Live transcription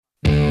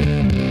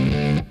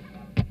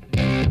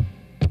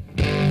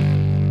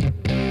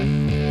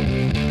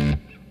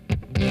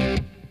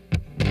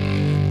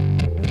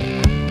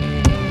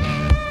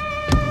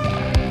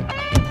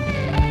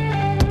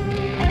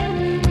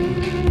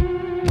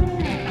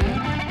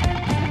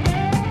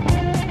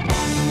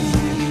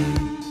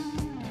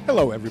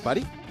Hello,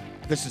 everybody.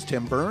 This is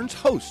Tim Burns,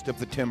 host of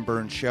The Tim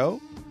Burns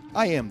Show.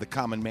 I am the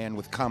common man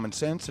with common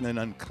sense and an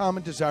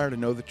uncommon desire to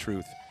know the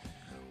truth.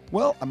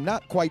 Well, I'm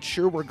not quite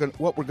sure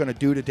what we're going to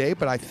do today,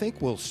 but I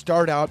think we'll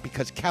start out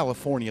because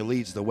California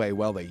leads the way.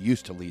 Well, they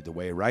used to lead the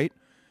way, right?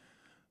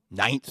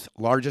 Ninth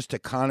largest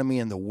economy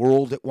in the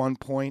world at one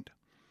point.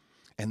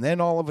 And then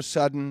all of a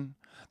sudden,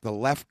 the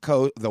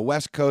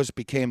West Coast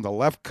became the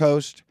left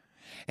coast,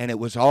 and it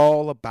was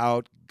all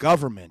about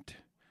government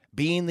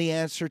being the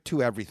answer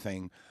to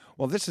everything.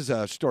 Well, this is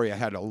a story I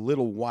had a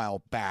little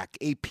while back.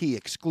 AP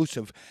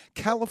exclusive.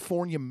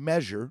 California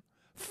measure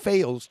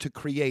fails to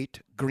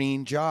create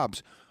green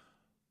jobs.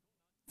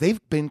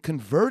 They've been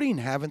converting,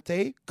 haven't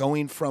they?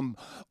 Going from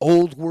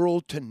old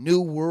world to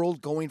new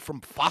world, going from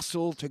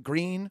fossil to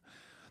green.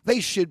 They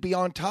should be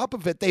on top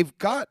of it. They've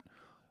got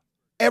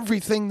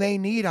everything they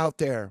need out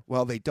there.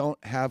 Well, they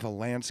don't have a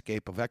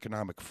landscape of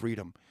economic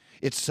freedom.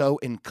 It's so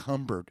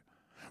encumbered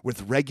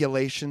with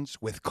regulations,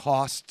 with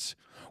costs,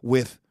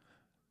 with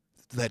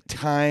the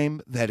time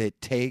that it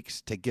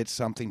takes to get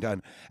something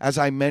done. As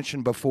I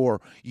mentioned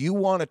before, you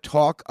want to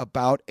talk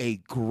about a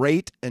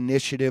great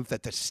initiative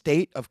that the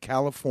state of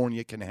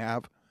California can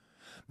have.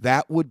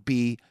 That would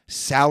be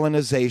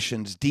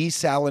salinizations,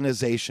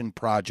 desalinization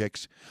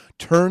projects,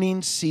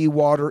 turning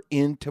seawater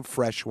into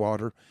fresh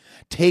water,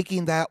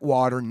 taking that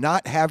water,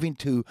 not having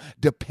to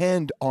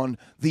depend on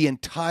the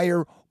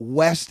entire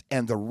West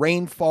and the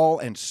rainfall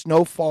and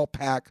snowfall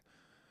pack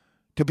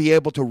to be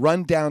able to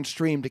run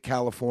downstream to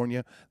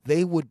California.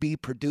 They would be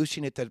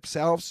producing it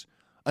themselves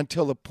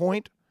until the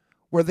point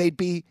where they'd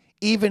be,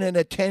 even in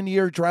a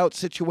 10-year drought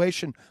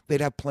situation,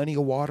 they'd have plenty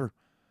of water.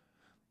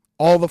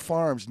 All the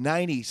farms,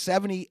 90,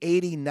 70,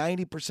 80,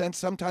 90%,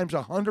 sometimes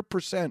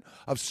 100%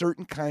 of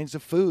certain kinds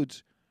of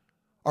foods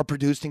are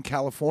produced in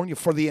California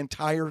for the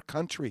entire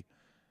country.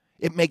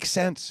 It makes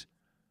sense.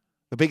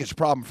 The biggest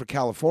problem for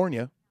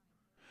California,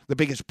 the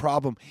biggest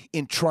problem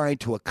in trying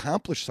to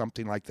accomplish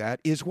something like that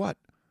is what?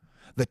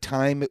 The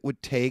time it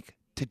would take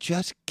to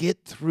just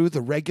get through the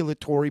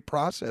regulatory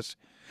process,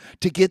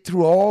 to get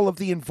through all of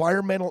the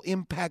environmental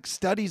impact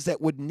studies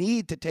that would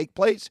need to take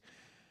place.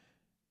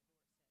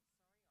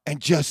 And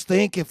just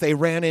think if they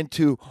ran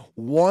into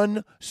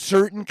one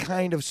certain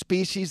kind of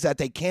species that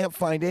they can't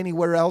find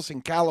anywhere else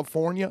in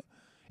California,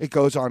 it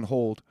goes on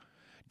hold.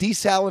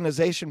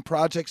 Desalinization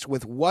projects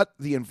with what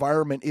the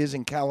environment is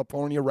in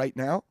California right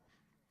now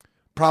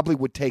probably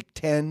would take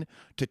 10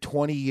 to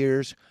 20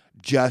 years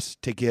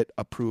just to get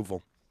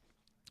approval.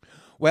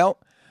 Well,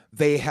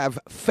 they have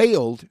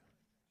failed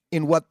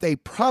in what they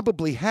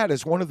probably had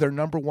as one of their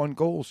number one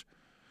goals.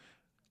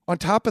 On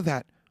top of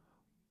that,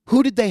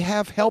 who did they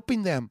have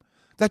helping them?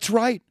 That's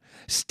right,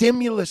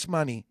 stimulus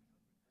money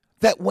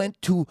that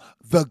went to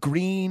the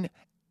green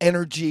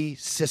energy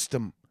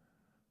system.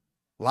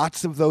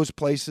 Lots of those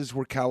places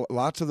were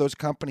lots of those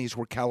companies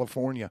were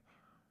California.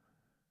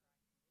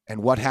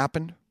 And what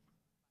happened?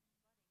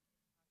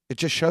 It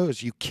just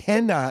shows you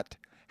cannot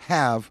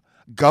have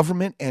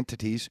government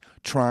entities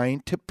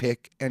trying to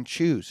pick and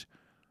choose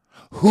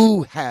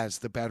who has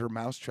the better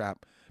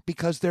mousetrap,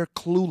 because they're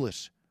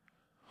clueless.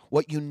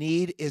 What you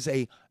need is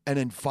an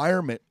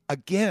environment,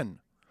 again,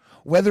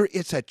 whether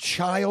it's a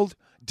child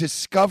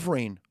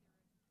discovering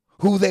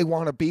who they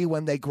want to be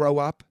when they grow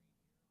up,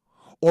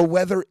 or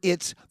whether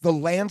it's the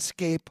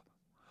landscape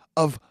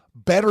of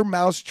better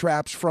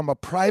mousetraps from a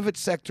private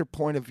sector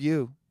point of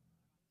view,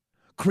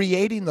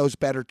 creating those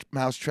better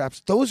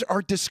mousetraps, those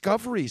are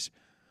discoveries.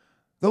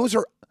 Those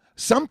are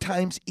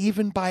sometimes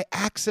even by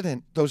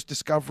accident, those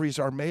discoveries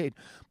are made.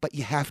 But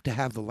you have to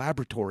have the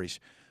laboratories.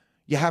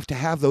 You have to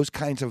have those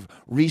kinds of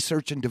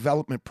research and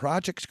development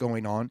projects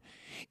going on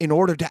in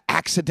order to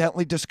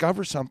accidentally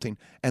discover something.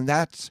 And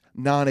that's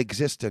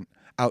non-existent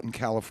out in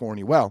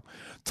California. Well,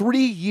 3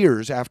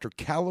 years after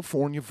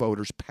California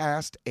voters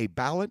passed a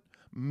ballot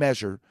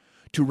measure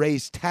to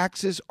raise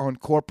taxes on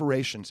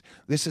corporations,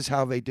 this is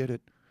how they did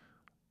it.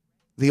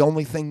 The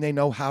only thing they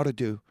know how to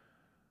do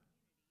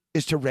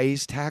is to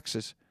raise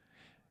taxes.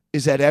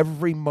 Is at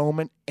every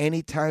moment,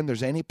 anytime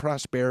there's any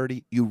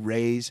prosperity, you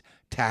raise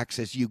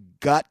taxes. You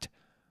gut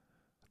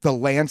the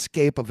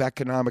landscape of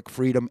economic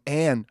freedom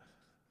and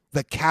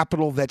the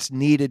capital that's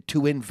needed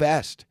to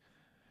invest.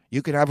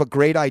 You can have a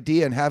great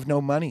idea and have no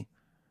money.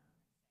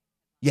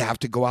 You have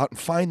to go out and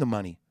find the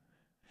money.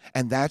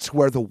 And that's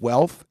where the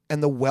wealth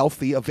and the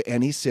wealthy of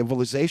any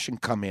civilization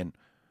come in.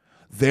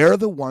 They're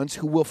the ones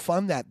who will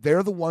fund that.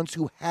 They're the ones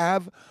who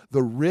have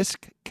the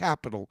risk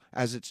capital,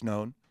 as it's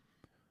known,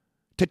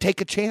 to take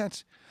a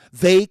chance.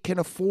 They can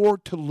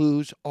afford to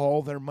lose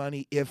all their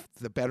money if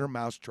the better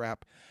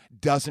mousetrap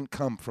doesn't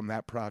come from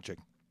that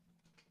project.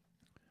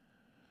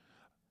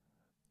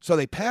 So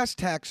they pass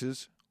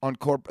taxes on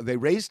they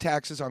raise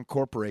taxes on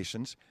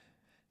corporations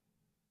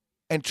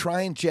and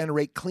try and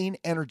generate clean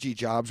energy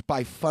jobs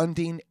by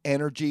funding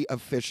energy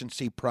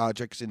efficiency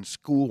projects in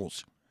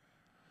schools.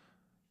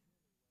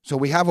 So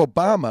we have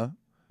Obama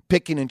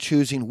picking and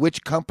choosing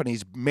which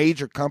companies,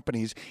 major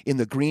companies in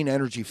the green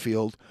energy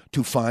field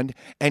to fund,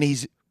 and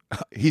he's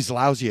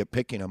lousy at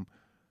picking them.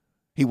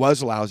 He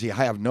was lousy.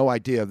 I have no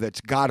idea. That's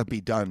got to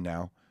be done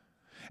now.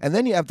 And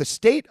then you have the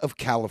state of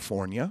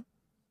California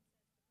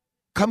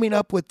coming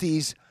up with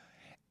these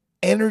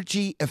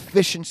energy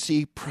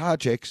efficiency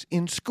projects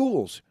in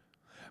schools.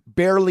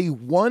 Barely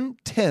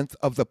 1/10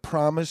 of the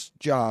promised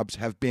jobs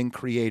have been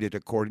created,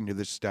 according to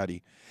this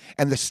study.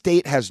 And the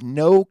state has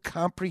no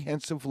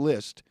comprehensive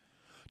list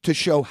to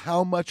show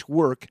how much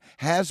work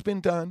has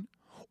been done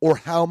or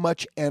how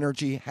much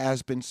energy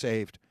has been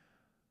saved.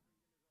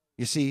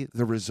 You see,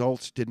 the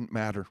results didn't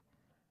matter.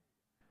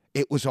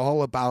 It was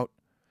all about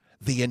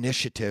the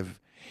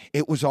initiative.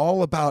 It was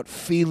all about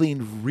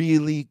feeling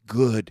really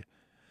good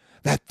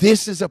that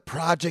this is a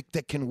project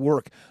that can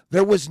work.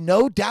 There was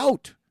no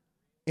doubt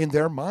in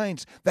their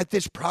minds that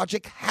this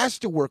project has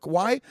to work.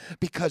 Why?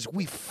 Because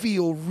we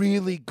feel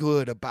really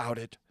good about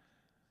it.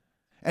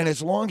 And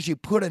as long as you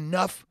put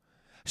enough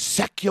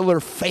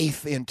secular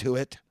faith into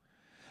it,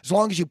 as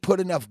long as you put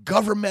enough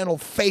governmental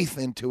faith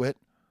into it,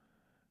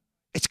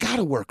 it's got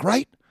to work,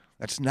 right?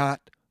 That's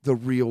not the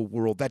real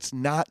world. That's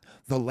not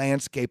the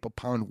landscape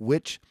upon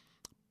which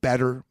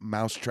better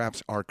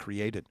mousetraps are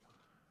created.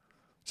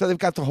 So they've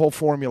got the whole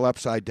formula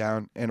upside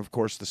down. And, of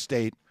course, the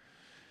state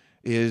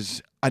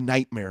is a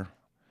nightmare.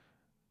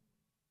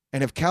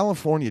 And if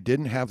California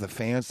didn't have the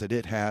fans that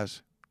it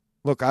has,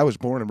 look, I was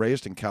born and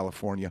raised in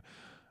California.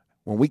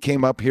 When we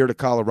came up here to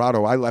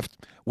Colorado,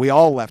 we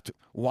all left.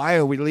 Why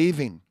are we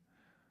leaving?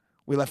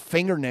 We left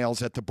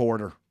fingernails at the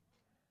border.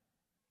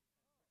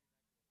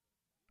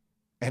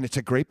 And it's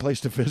a great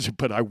place to visit,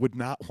 but I would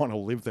not want to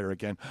live there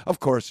again. Of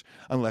course,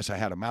 unless I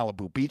had a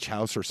Malibu beach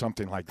house or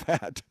something like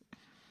that.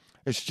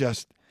 It's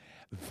just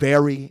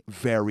very,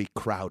 very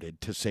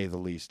crowded, to say the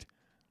least.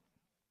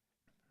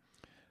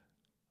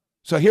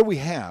 So here we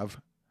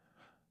have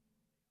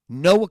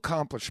no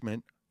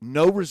accomplishment,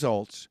 no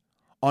results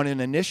on an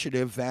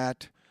initiative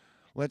that,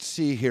 let's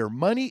see here,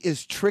 money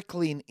is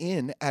trickling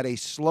in at a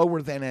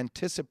slower than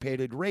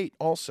anticipated rate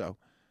also.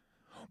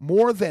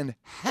 More than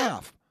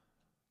half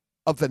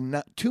of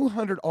the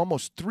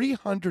almost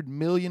 $300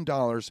 million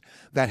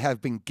that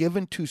have been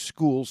given to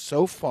schools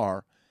so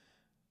far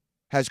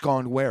has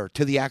gone where?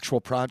 To the actual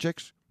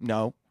projects?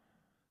 No.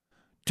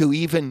 To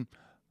even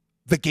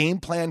the game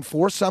plan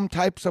for some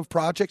types of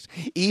projects?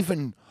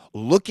 Even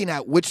looking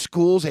at which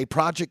schools a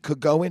project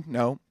could go in?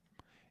 No.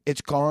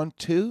 It's gone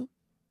to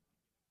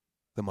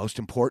the most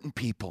important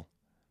people,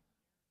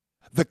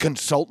 the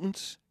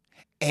consultants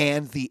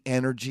and the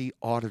energy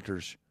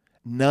auditors.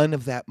 None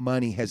of that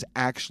money has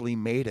actually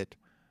made it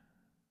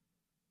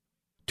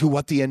to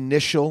what the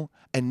initial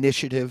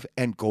initiative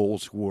and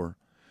goals were.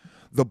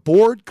 The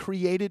board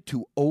created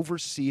to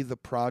oversee the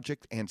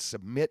project and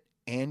submit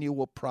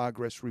annual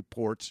progress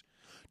reports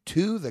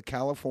to the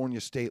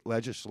California State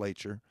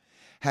Legislature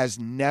has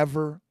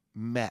never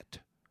met,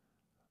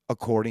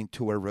 according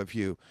to a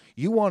review.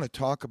 You want to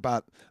talk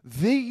about,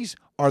 these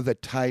are the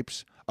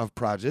types of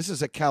projects. This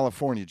is a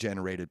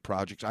California-generated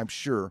project, I'm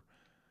sure.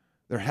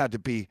 There had to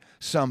be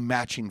some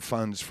matching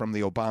funds from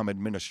the Obama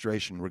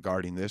administration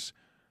regarding this.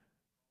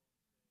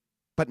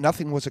 But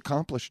nothing was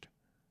accomplished.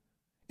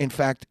 In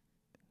fact,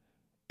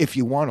 if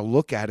you want to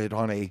look at it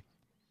on a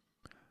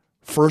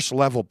first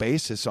level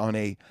basis, on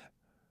a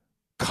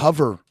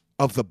cover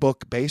of the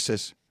book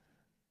basis,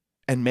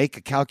 and make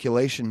a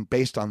calculation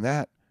based on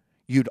that,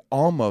 you'd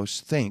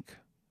almost think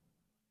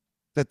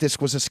that this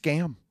was a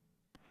scam.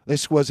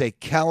 This was a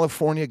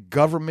California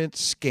government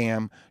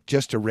scam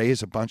just to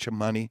raise a bunch of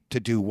money to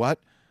do what?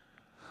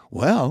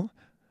 Well,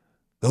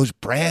 those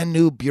brand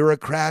new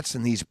bureaucrats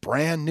and these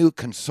brand new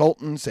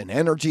consultants and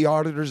energy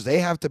auditors, they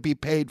have to be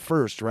paid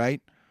first,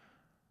 right?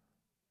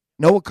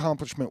 No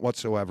accomplishment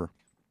whatsoever.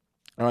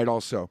 All right,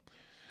 also,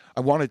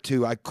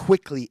 I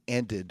quickly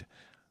ended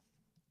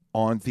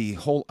on the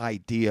whole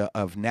idea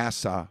of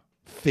NASA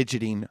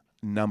fidgeting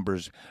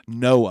numbers,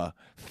 NOAA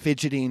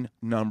fidgeting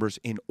numbers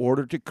in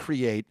order to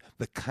create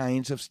the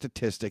kinds of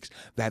statistics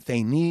that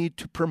they need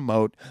to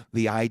promote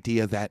the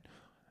idea that,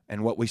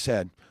 and what we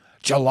said,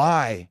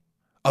 July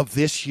of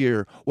this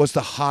year was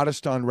the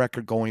hottest on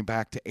record going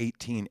back to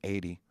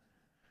 1880.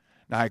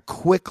 Now, I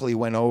quickly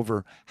went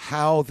over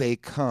how they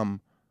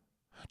come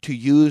to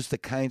use the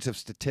kinds of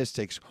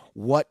statistics,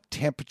 what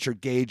temperature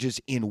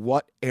gauges in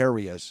what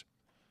areas.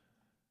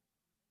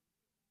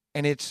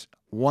 And it's,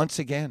 once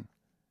again,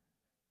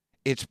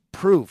 it's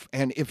proof.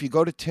 And if you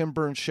go to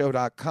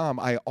timburnshow.com,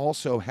 I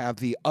also have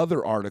the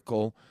other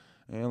article,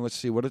 and let's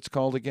see what it's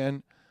called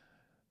again.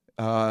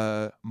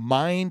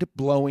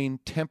 Mind-blowing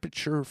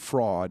temperature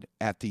fraud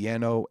at the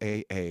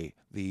NOAA,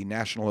 the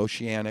National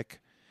Oceanic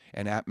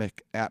and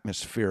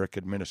Atmospheric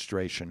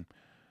Administration.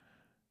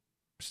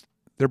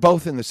 They're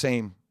both in the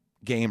same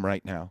game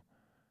right now.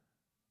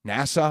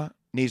 NASA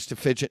needs to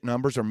fidget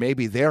numbers, or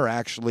maybe they're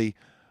actually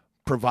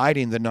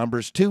providing the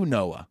numbers to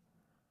NOAA.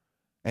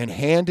 And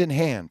hand in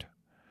hand,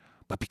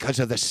 but because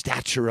of the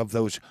stature of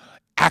those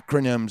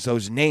acronyms,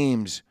 those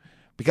names,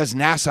 because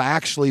NASA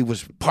actually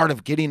was part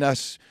of getting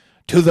us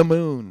to the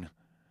moon,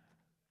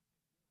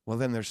 well,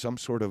 then there's some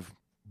sort of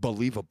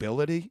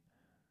believability.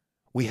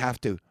 We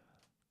have to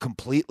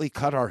completely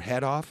cut our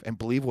head off and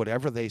believe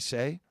whatever they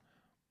say?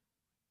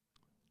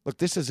 Look,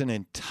 this is an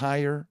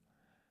entire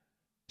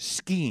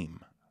scheme,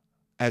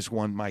 as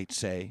one might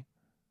say,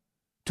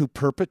 to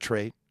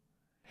perpetrate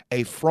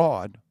a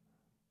fraud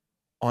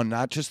on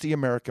not just the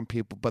American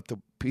people, but the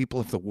people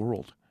of the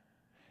world.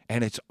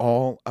 And it's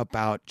all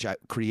about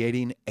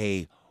creating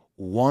a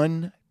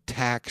one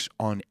tax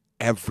on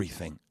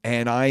everything.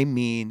 And I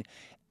mean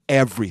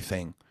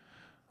everything.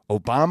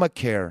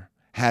 Obamacare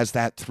has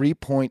that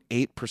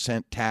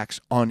 3.8% tax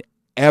on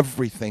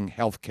everything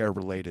healthcare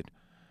related,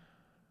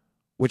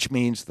 which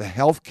means the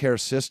healthcare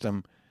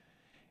system,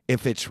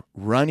 if it's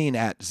running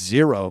at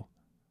zero,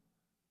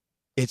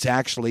 it's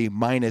actually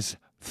minus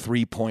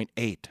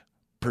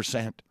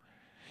 3.8%.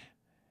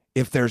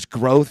 If there's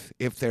growth,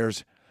 if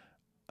there's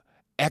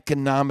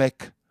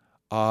economic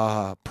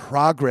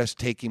progress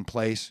taking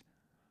place,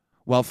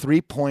 well,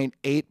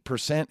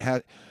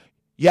 3.8%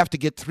 you have to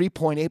get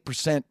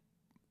 3.8%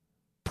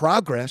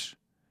 progress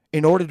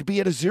in order to be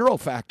at a zero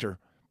factor,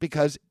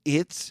 because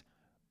it's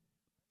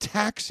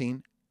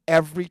taxing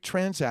every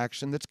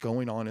transaction that's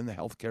going on in the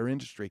healthcare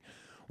industry.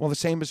 Well, the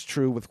same is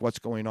true with what's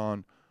going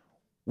on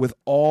with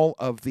all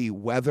of the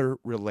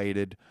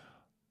weather-related.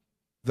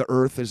 The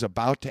earth is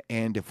about to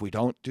end if we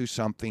don't do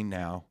something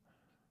now.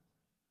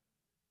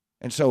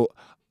 And so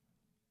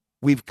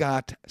we've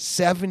got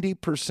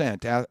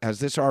 70%, as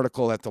this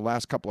article at the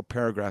last couple of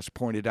paragraphs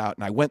pointed out,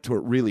 and I went through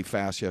it really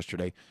fast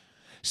yesterday,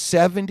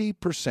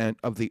 70%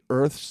 of the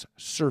Earth's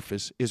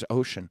surface is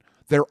ocean.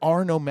 There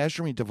are no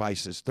measuring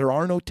devices. There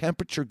are no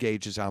temperature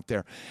gauges out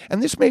there.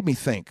 And this made me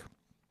think,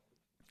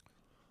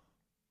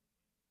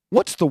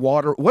 what's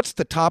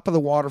the top of the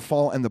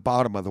waterfall and the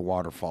bottom of the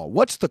waterfall?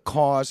 What's the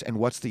cause and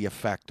what's the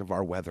effect of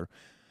our weather?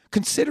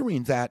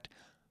 Considering that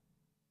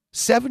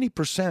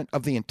 70%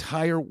 of the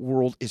entire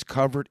world is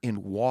covered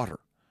in water.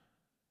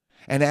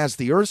 And as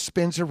the earth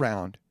spins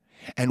around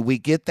and we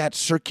get that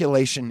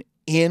circulation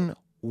in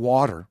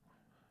water,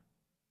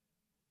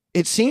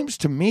 it seems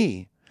to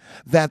me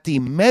that the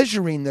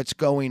measuring that's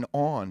going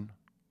on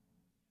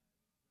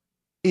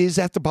is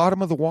at the bottom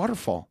of the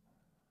waterfall.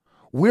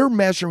 We're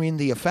measuring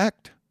the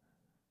effect.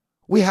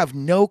 We have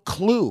no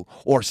clue,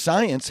 or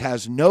science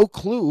has no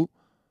clue,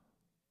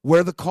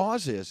 where the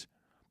cause is.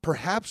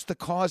 Perhaps the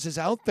cause is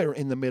out there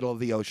in the middle of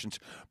the oceans.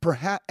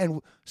 And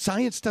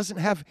science doesn't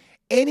have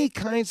any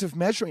kinds of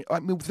measuring.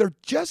 I mean, they're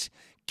just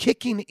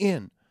kicking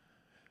in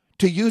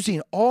to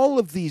using all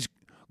of these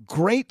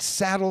great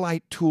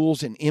satellite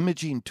tools and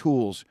imaging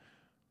tools.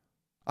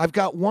 I've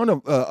got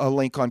a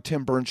link on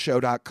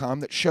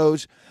timburnshow.com that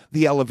shows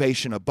the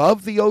elevation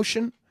above the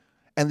ocean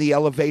and the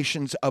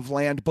elevations of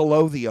land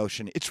below the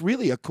ocean. It's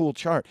really a cool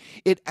chart.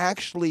 It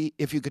actually,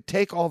 if you could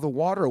take all the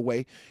water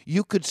away,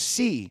 you could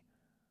see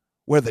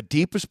where the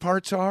deepest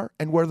parts are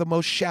and where the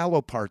most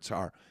shallow parts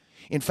are.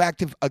 In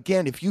fact,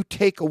 if you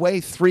take away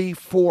 300,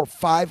 400,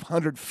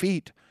 500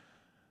 feet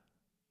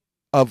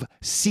of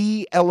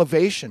sea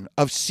elevation,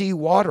 of sea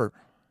water,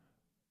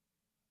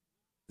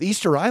 the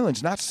Easter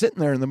Island's not sitting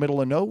there in the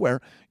middle of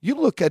nowhere. You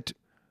look at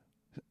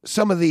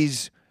some of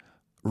these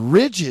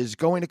ridges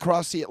going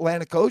across the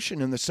Atlantic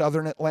Ocean and the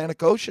southern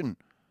Atlantic Ocean.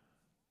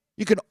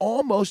 You can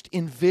almost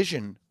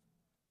envision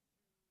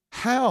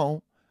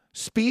how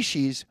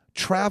species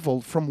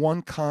traveled from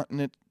one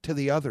continent to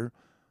the other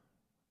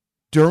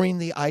during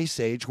the Ice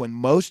Age, when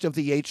most of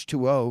the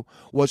H2O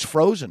was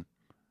frozen.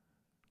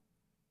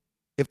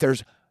 If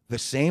there's the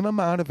same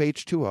amount of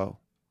H2O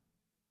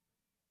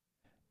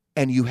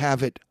and you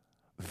have it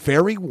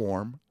very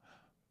warm,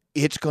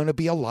 it's going to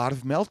be a lot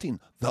of melting.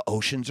 The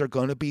oceans are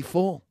going to be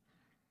full.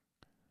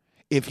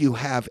 If you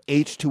have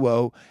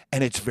H2O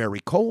and it's very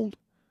cold,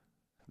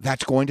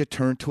 that's going to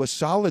turn to a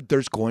solid.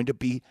 There's going to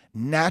be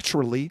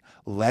naturally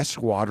less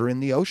water in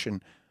the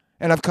ocean.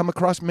 And I've come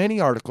across many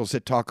articles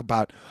that talk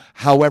about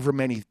however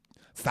many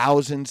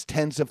thousands,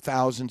 tens of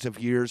thousands of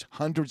years,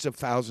 hundreds of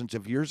thousands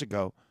of years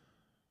ago,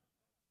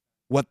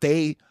 what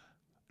they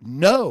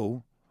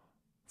know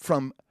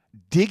from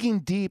digging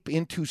deep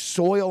into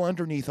soil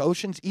underneath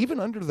oceans, even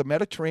under the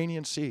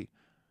Mediterranean Sea.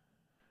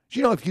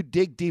 You know, if you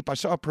dig deep, I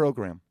saw a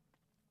program,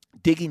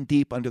 digging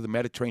deep under the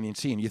Mediterranean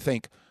Sea, and you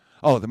think,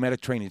 oh, the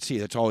Mediterranean Sea,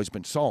 that's always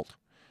been salt.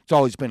 It's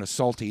always been a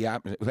salty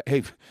atmosphere.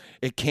 Hey,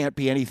 it can't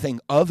be anything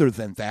other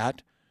than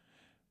that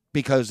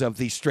because of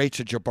the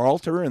Straits of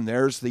Gibraltar, and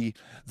there's the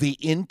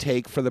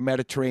intake for the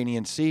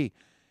Mediterranean Sea.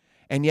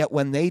 And yet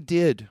when they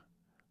did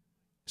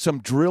some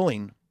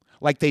drilling,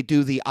 like they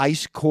do the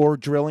ice core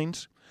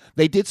drillings,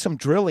 they did some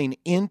drilling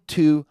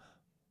into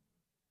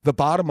the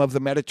bottom of the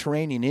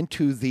Mediterranean,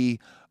 into the,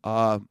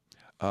 below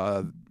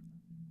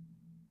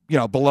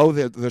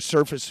the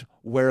surface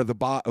where the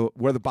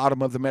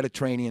bottom of the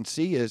Mediterranean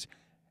Sea is,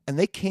 and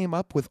they came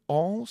up with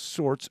all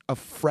sorts of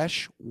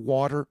fresh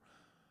water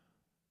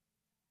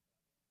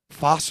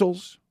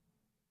fossils,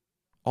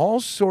 all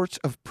sorts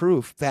of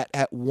proof that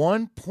at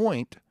one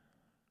point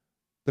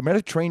the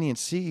Mediterranean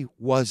Sea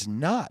was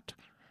not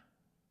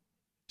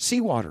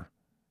seawater.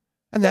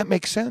 And that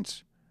makes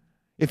sense.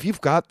 If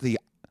you've got the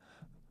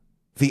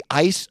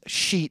ice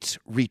sheets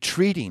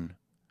retreating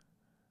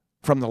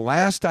from the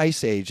last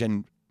ice age,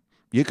 and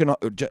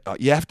all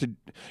you have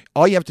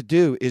to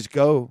do is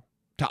go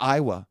to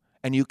Iowa,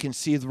 and you can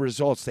see the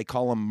results. They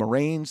call them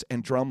moraines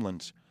and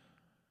drumlins.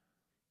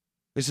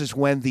 This is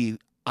when the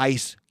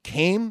ice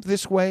came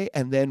this way,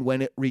 and then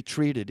when it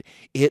retreated,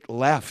 it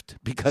left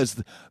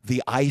because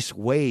the ice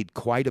weighed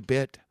quite a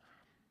bit.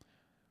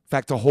 In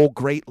fact, the whole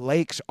Great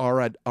Lakes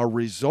are a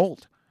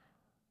result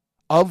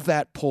of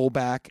that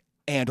pullback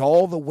and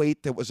all the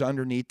weight that was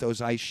underneath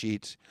those ice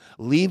sheets,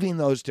 leaving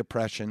those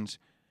depressions,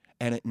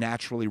 and it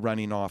naturally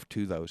running off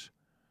to those.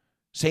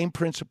 Same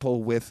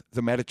principle with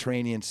the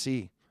Mediterranean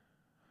Sea,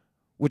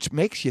 which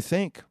makes you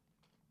think,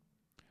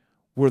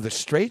 were the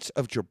Straits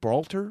of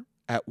Gibraltar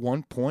at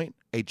one point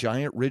a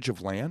giant ridge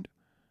of land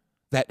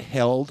that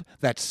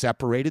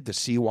separated the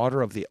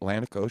seawater of the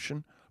Atlantic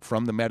Ocean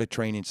from the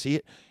Mediterranean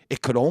Sea?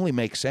 It could only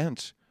make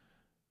sense.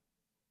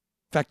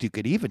 In fact, you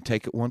could even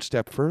take it one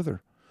step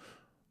further.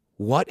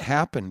 What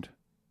happened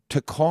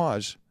to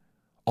cause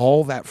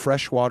all that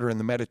fresh water in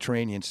the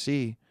Mediterranean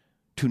Sea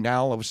to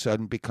now all of a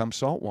sudden become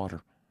salt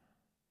water?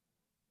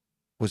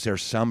 Was there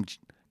some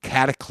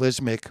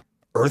cataclysmic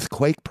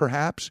earthquake,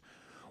 perhaps?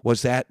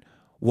 Was that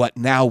what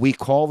now we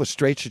call the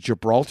Straits of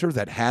Gibraltar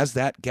that has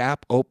that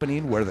gap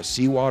opening where the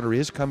seawater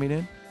is coming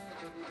in?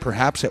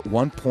 Perhaps at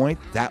one point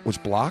that was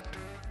blocked,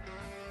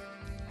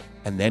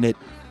 and then an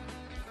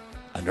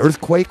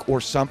earthquake or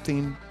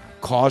something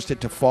caused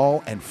it to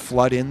fall and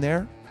flood in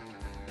there?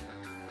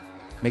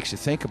 Makes you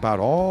think about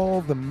all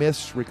the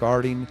myths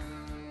regarding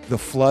the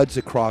floods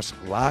across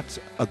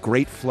a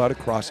great flood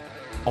across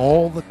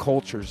all the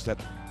cultures that,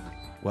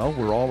 well,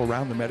 we're all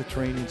around the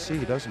Mediterranean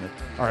Sea, doesn't it?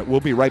 All right, we'll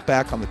be right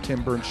back on the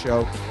Tim Burns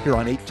Show here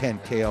on 810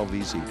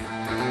 KLVZ.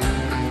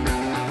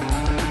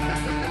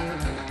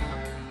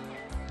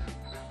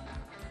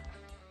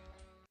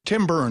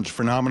 Tim Burns,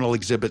 Phenomenal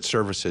Exhibit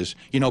Services.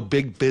 You know,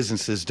 big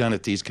businesses done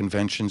at these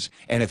conventions.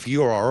 And if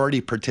you are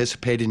already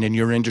participating in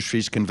your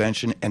industry's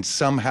convention and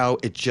somehow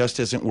it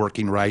just isn't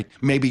working right,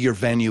 maybe your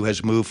venue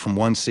has moved from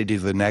one city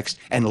to the next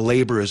and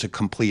labor is a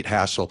complete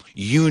hassle.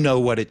 You know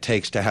what it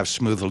takes to have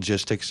smooth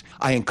logistics.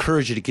 I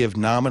encourage you to give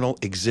Nominal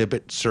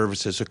Exhibit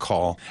Services a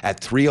call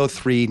at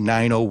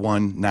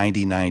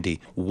 303-901-9090.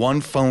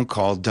 One phone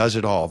call does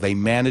it all. They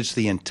manage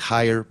the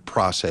entire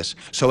process.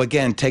 So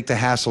again, take the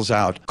hassles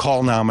out.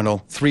 Call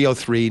Nominal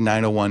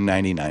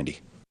 303-901-9090.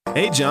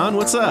 Hey, John,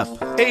 what's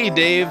up? Hey,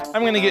 Dave.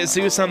 I'm going to get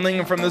Sue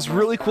something from this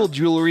really cool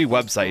jewelry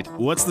website.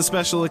 What's the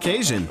special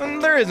occasion?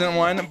 There isn't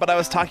one, but I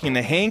was talking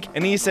to Hank,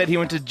 and he said he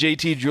went to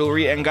JT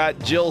Jewelry and got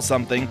Jill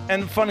something.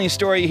 And funny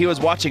story, he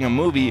was watching a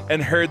movie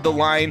and heard the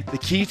line, "The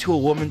key to a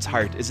woman's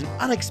heart is an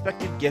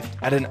unexpected gift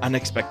at an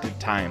unexpected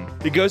time."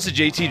 He goes to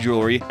JT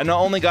Jewelry and not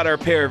only got her a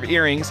pair of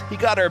earrings, he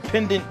got her a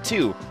pendant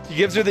too. He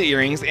gives her the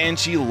earrings, and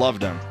she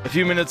loved them. A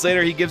few minutes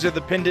later, he gives her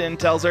the pendant and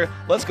tells her,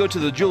 "Let's go to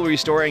the jewelry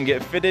store and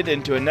get fitted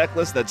into a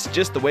necklace that's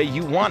just the way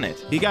you want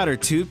it." He got her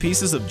 2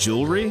 pieces of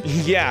jewelry?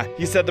 Yeah,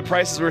 he said the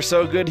prices were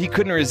so good he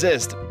couldn't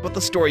resist, but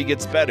the story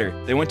gets better.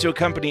 They went to a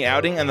company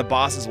outing and the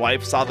boss's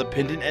wife saw the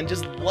pendant and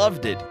just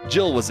loved it.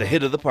 Jill was the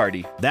hit of the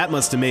party. That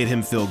must have made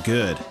him feel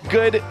good.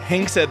 Good.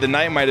 Hank said the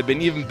night might have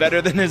been even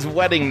better than his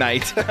wedding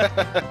night.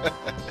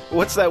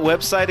 What's that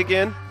website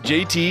again?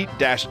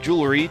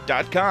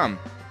 jt-jewelry.com.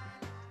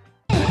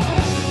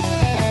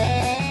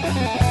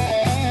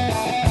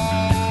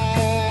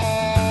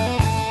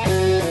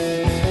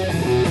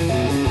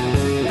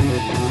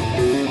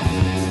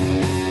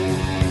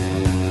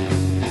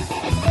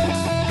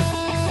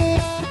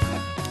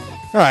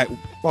 All right,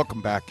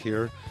 welcome back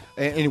here.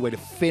 Anyway, to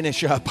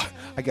finish up,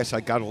 I guess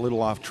I got a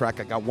little off track.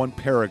 I got one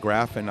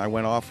paragraph, and I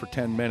went off for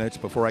 10 minutes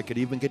before I could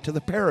even get to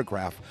the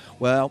paragraph.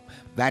 Well,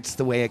 that's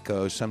the way it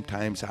goes.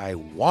 Sometimes I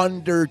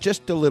wander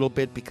just a little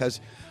bit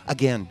because,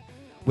 again,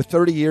 with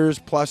 30 years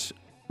plus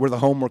worth of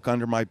homework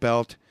under my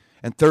belt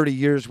and 30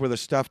 years worth of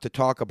stuff to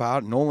talk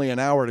about and only an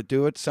hour to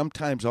do it,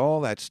 sometimes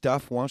all that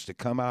stuff wants to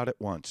come out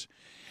at once.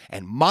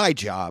 And my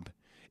job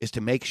is to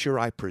make sure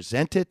I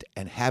present it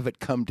and have it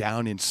come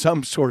out in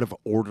some sort of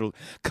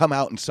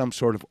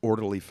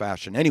orderly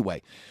fashion.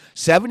 Anyway,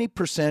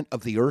 70%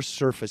 of the Earth's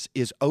surface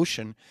is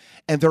ocean,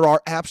 and there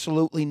are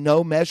absolutely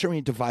no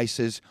measuring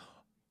devices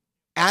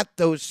at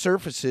those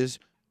surfaces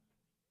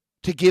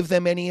to give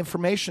them any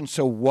information.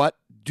 So what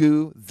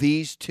do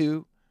these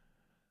two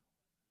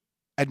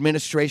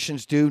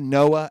administrations do,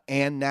 NOAA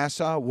and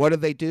NASA? What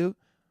do?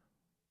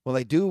 Well,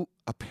 they do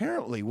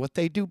apparently what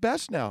they do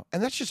best now,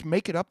 and that's just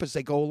make it up as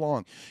they go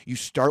along. You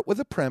start with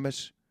a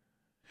premise.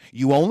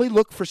 You only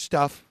look for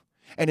stuff,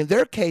 and in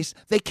their case,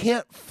 they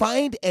can't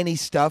find any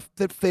stuff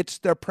that fits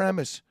their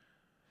premise.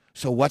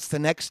 So what's the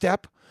next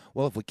step?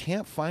 Well, if we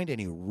can't find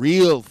any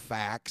real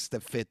facts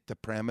that fit the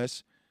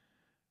premise,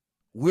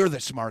 we're the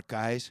smart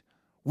guys.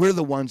 We're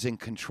the ones in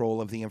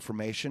control of the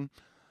information.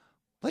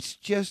 Let's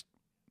just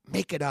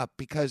make it up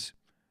because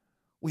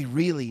we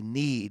really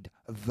need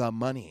the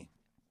money.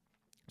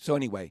 So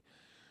anyway,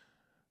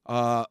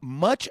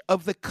 much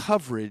of the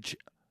coverage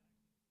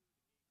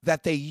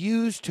that they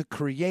use to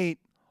create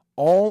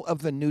all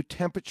of the new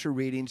temperature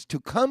readings to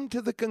come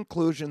to the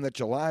conclusion that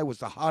July was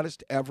the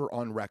hottest ever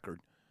on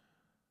record.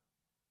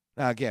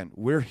 Now, again,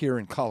 we're here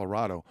in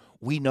Colorado.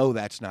 We know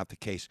that's not the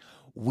case.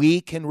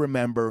 We can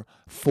remember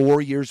 4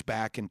 years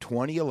back in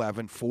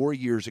 2011, 4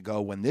 years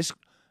ago, when this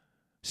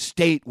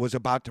state was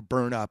about to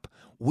burn up.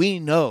 We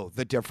know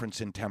the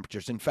difference in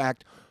temperatures. In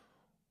fact,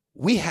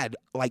 we had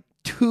like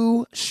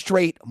 2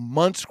 straight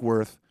months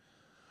worth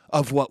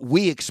of what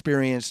we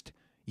experienced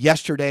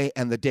yesterday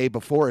and the day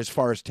before as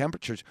far as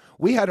temperatures.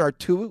 We had our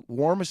 2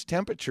 warmest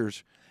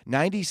temperatures,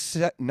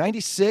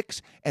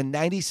 96 and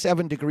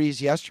 97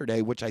 degrees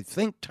yesterday, which I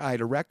think tied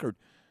a record.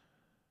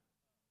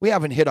 We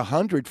haven't hit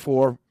 100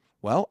 for,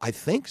 well, I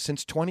think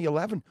since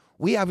 2011.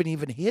 We haven't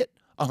even hit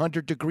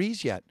 100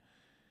 degrees yet.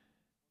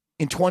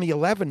 In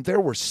 2011, there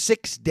were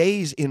 6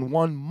 days in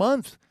 1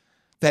 month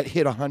that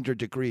hit 100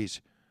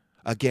 degrees.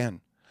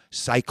 Again,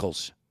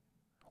 cycles,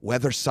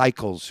 weather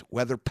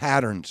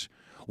patterns.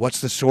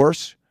 What's the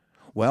source?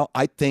 Well,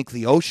 I think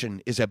the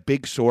ocean is a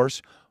big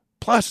source.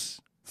 Plus,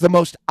 the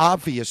most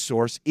obvious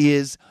source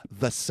is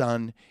the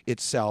sun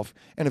itself.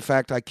 And in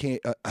fact,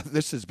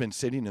 this has been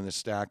sitting in the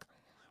stack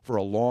for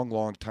a long,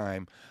 long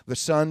time. The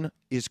sun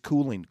is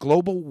cooling.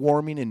 Global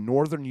warming in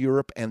northern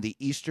Europe and the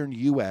eastern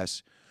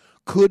U.S.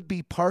 could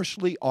be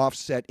partially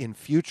offset in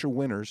future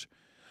winters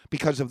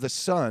because of the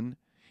sun,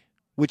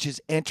 which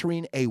is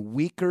entering a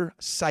weaker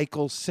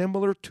cycle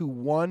similar to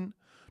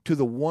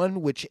the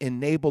one which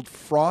enabled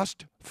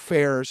frost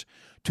fairs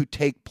to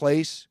take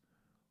place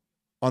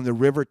on the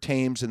River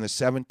Thames in the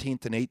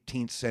 17th and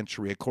 18th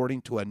century,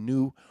 according to a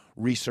new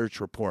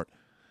research report.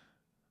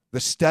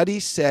 The study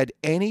said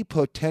any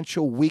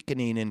potential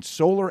weakening in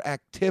solar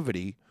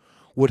activity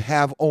would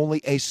have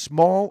only a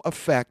small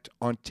effect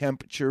on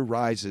temperature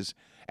rises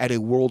at a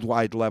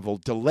worldwide level,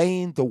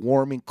 delaying the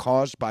warming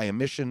caused by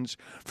emissions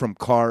from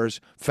cars,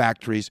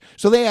 factories.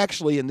 So they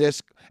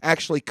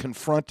actually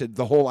confronted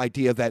the whole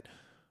idea that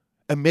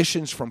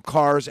emissions from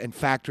cars and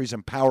factories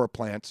and power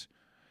plants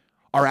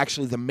are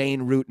actually the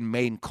main root and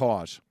main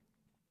cause.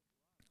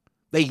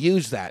 They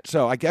use that.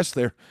 So I guess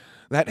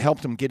that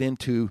helped them get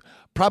into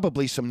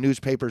probably some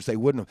newspapers they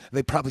wouldn't have.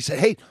 They probably said,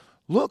 hey,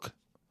 look,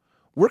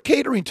 we're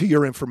catering to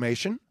your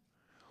information.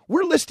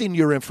 We're listing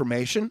your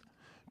information.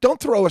 Don't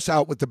throw us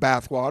out with the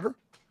bathwater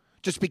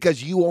just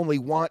because you only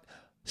want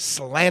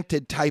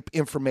slanted type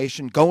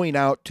information going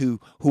out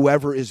to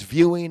whoever is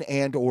viewing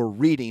and or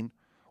reading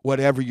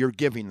whatever you're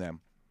giving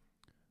them.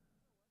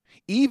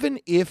 Even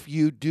if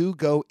you do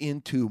go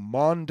into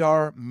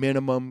Mondar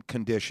minimum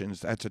conditions,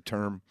 that's a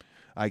term,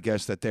 I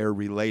guess, that they're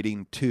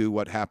relating to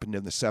what happened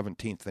in the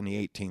 17th and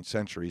the 18th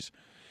centuries,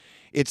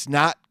 it's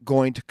not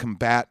going to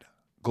combat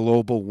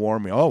global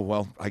warming. Oh,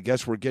 well, I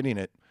guess we're getting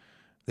it.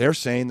 They're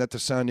saying that the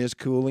sun is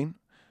cooling,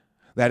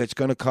 that it's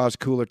going to cause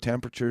cooler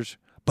temperatures,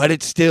 but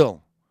it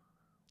still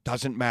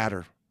doesn't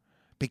matter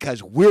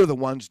because we're the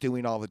ones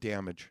doing all the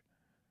damage.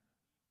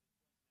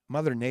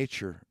 Mother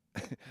Nature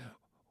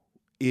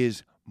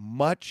is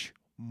much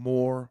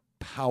more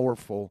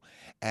powerful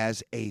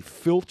as a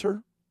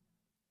filter,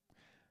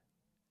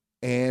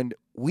 and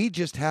we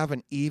just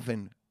haven't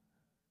even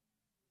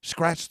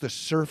scratched the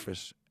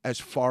surface as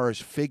far as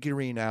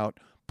figuring out,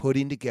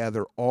 putting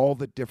together all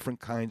the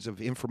different kinds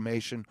of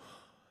information,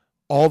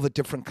 all the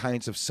different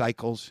kinds of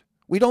cycles.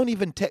 We don't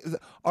even take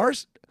our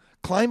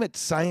climate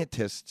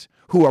scientists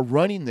who are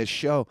running this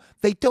show,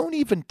 they don't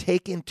even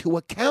take into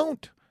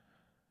account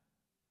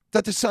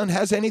that the sun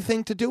has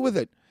anything to do with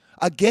it.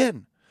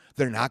 Again,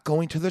 they're not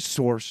going to the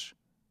source.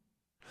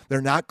 They're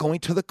not going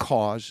to the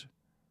cause.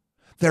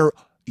 They're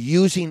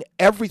using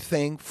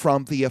everything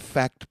from the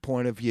effect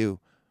point of view.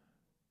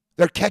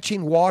 They're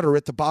catching water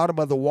at the bottom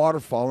of the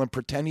waterfall and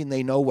pretending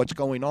they know what's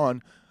going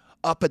on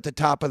up at the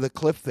top of the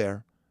cliff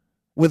there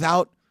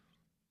without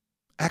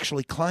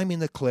actually climbing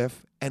the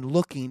cliff and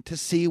looking to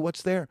see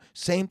what's there.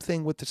 Same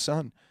thing with the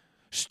sun.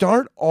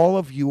 Start all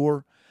of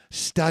your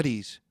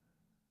studies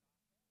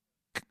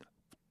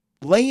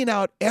laying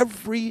out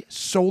every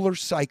solar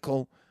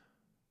cycle,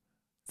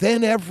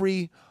 then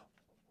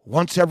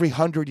once every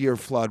 100-year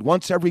flood,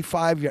 once every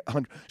 5-year,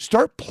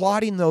 start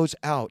plotting those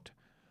out.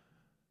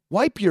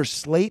 Wipe your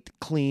slate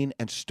clean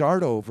and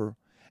start over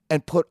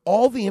and put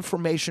all the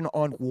information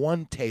on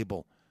one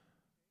table.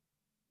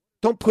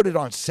 Don't put it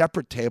on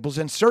separate tables,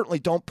 and certainly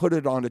don't put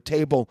it on a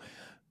table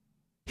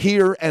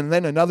here and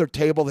then another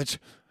table that's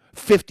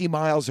 50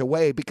 miles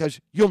away, because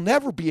you'll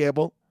never be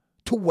able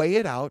to weigh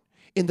it out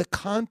in the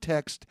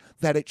context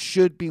that it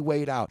should be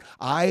weighed out.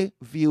 I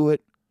view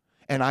it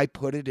and I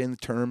put it in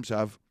terms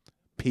of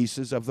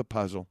pieces of the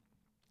puzzle.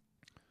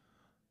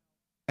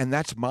 And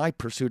that's my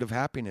pursuit of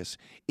happiness,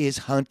 is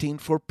hunting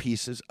for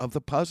pieces of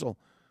the puzzle.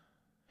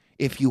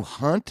 If you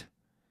hunt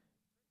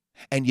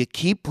and you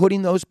keep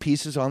putting those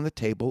pieces on the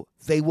table,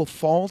 they will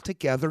fall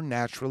together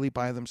naturally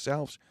by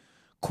themselves.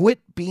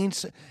 Quit being,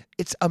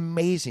 it's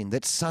amazing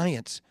that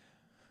science,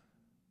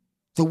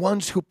 the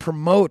ones who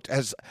promote,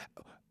 as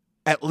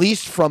at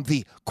least from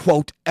the,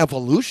 quote,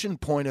 evolution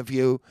point of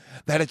view,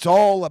 that it's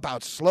all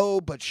about slow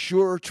but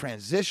sure,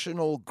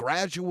 transitional,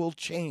 gradual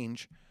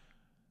change.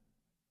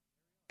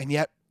 And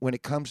yet, when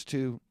it comes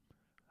to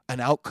an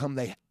outcome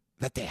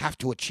that they have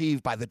to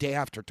achieve by the day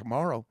after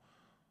tomorrow,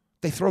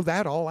 they throw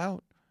that all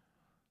out.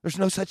 There's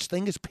no such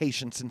thing as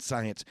patience in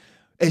science,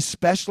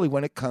 especially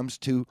when it comes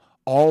to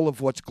all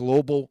of what's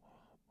global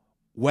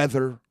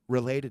weather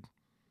related.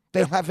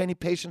 They don't have any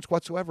patience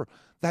whatsoever.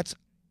 That's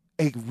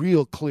a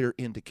real clear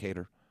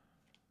indicator.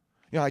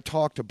 I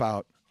talked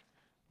about,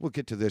 we'll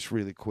get to this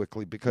really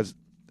quickly, because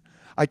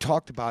I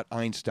talked about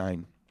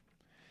Einstein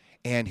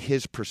and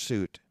his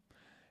pursuit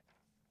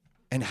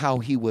and how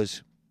he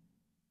was,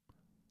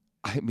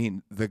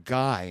 the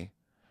guy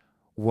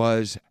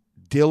was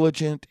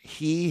diligent.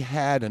 He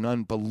had an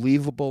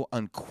unbelievable,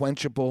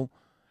 unquenchable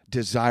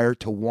desire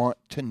to want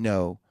to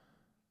know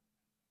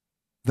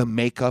the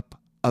makeup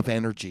of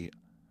energy,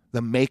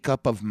 the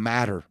makeup of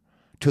matter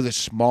to the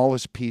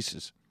smallest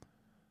pieces.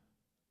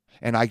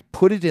 And I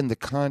put it in the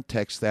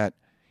context that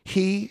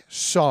he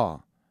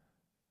saw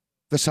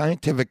the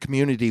scientific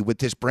community with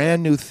this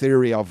brand new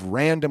theory of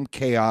random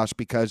chaos,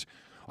 because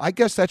I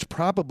guess that's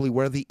probably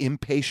where the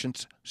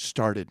impatience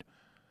started.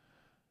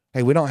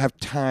 Hey, we don't have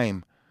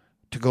time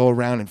to go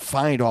around and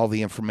find all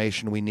the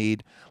information we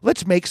need.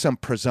 Let's make some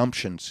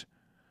presumptions.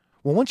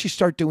 Well, once you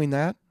start doing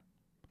that,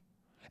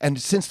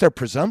 and since their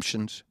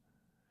presumptions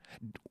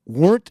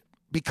weren't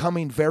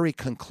becoming very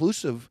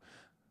conclusive,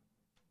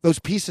 those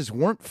pieces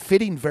weren't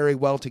fitting very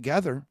well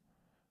together,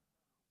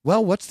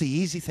 well, what's the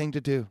easy thing to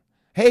do?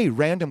 Hey,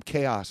 random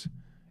chaos.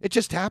 It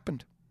just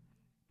happened.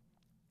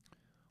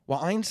 Well,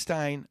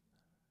 Einstein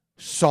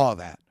saw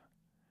that.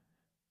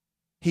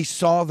 He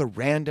saw the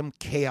random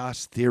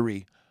chaos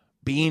theory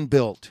being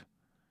built,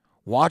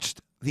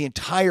 watched the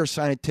entire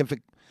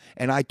scientific,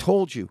 and I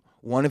told you,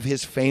 one of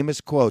his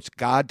famous quotes,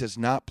 God does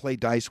not play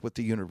dice with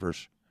the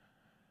universe,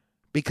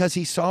 because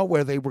he saw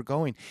where they were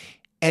going.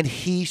 And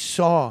he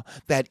saw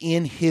that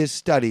in his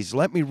studies.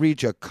 Let me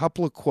read you a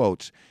couple of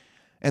quotes,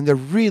 and they're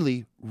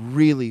really,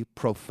 really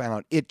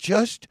profound. It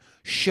just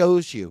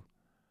shows you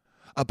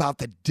about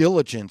the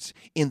diligence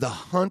in the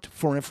hunt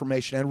for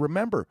information. And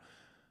remember,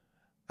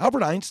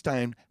 Albert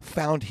Einstein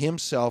found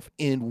himself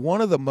in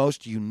one of the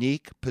most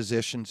unique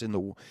positions in the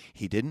world.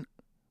 He didn't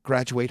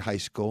graduate high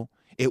school.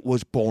 It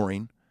was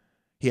boring.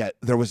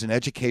 There was an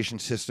education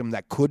system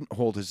that couldn't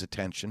hold his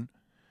attention.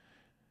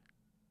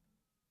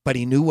 But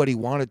he knew what he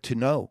wanted to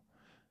know.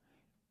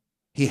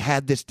 He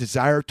had this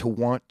desire to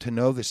want to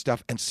know this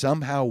stuff. And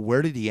somehow,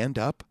 where did he end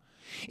up?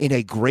 In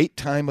a great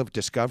time of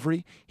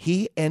discovery,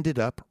 he ended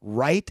up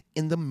right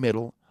in the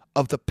middle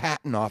of the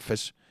patent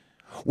office,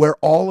 where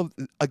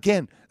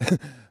again,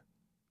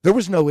 there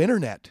was no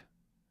internet.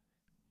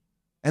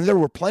 And there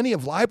were plenty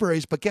of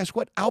libraries, but guess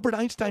what? Albert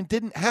Einstein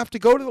didn't have to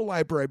go to the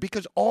library,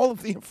 because all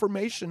of the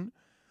information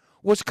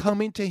was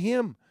coming to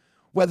him.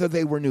 Whether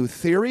they were new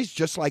theories,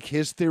 just like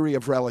his theory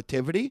of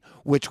relativity,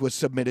 which was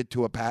submitted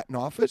to a patent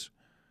office.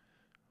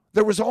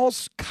 There was all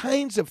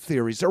kinds of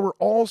theories. There were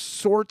all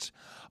sorts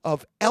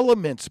of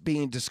elements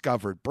being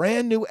discovered,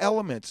 brand new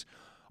elements,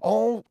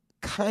 all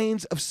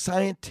kinds of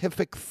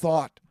scientific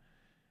thought.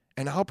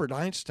 And Albert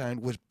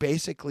Einstein was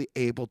basically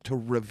able to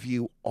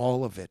review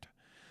all of it.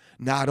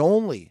 Not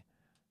only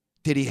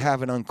did he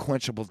have an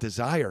unquenchable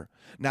desire,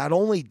 not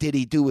only did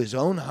he do his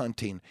own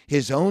hunting,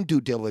 his own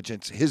due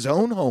diligence, his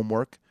own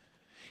homework,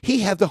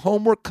 he had the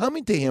homework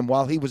coming to him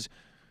while he was,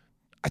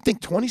 I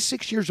think,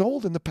 26 years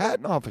old in the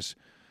patent office.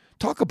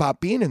 Talk about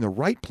being in the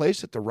right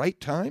place at the right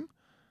time.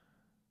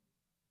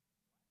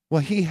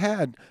 Well, he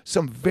had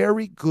some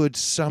very good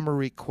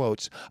summary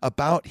quotes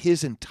about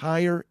his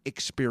entire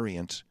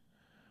experience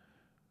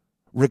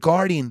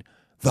regarding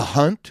the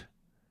hunt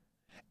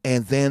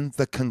and then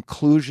the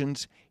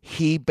conclusions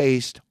he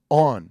based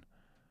on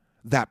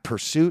that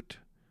pursuit,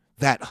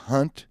 that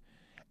hunt,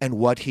 and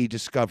what he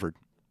discovered.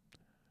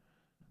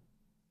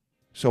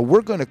 So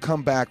we're going to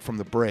come back from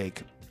the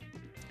break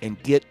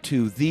and get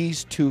to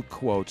these two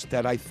quotes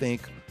that I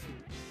think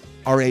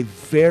are a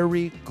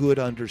very good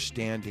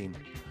understanding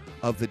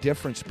of the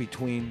difference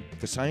between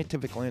the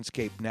scientific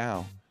landscape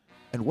now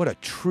and what a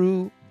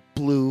true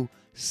blue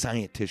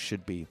scientist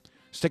should be.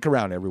 Stick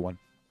around, everyone.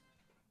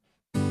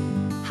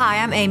 Hi,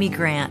 I'm Amy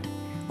Grant.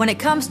 When it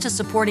comes to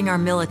supporting our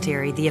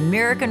military, the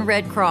American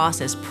Red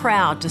Cross is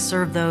proud to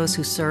serve those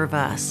who serve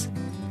us.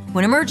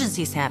 When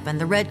emergencies happen,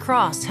 the Red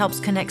Cross helps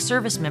connect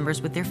service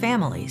members with their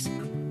families.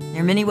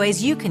 There are many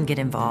ways you can get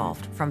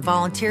involved, from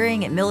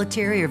volunteering at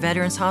military or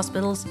veterans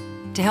hospitals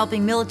to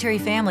helping military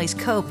families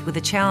cope with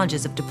the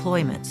challenges of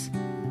deployments.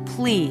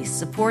 Please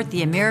support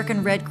the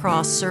American Red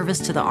Cross service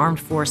to the armed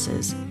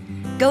forces.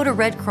 Go to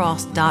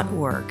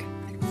redcross.org.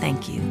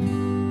 Thank you.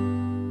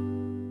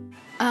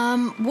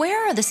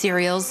 Where are the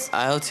cereals?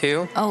 Aisle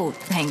 2. Oh,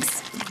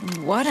 thanks.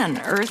 What on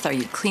earth are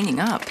you cleaning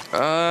up?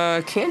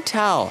 Can't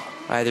tell.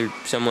 Either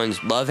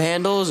someone's love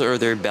handles or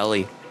their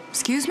belly.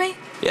 Excuse me?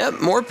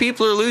 Yep, more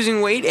people are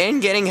losing weight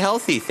and getting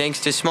healthy thanks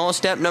to small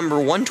step number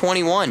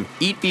 121.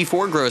 Eat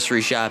before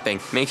grocery shopping.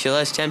 Makes you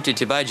less tempted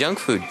to buy junk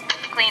food.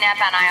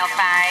 cleanup on aisle 5.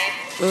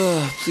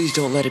 Please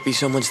don't let it be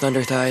someone's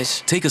thunder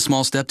thighs. Take a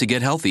small step to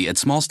get healthy at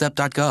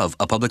smallstep.gov,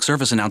 a public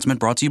service announcement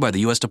brought to you by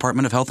the U.S.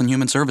 Department of Health and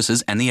Human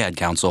Services and the Ad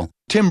Council.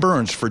 Tim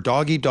Burns for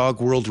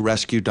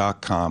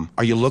DoggyDogWorldRescue.com.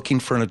 Are you looking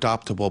for an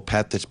adoptable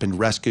pet that's been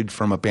rescued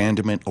from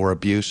abandonment or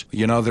abuse?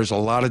 You know, there's a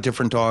lot of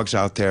different dogs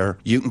out there.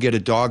 You can get a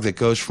dog that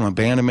goes from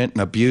abandonment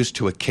and abuse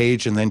to a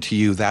cage and then to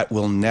you. That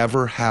will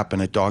never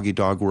happen at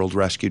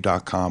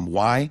DoggyDogWorldRescue.com.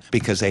 Why?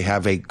 Because they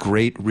have a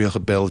great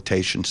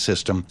rehabilitation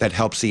system that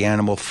helps the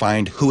animal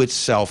find who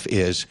itself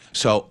is.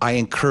 So I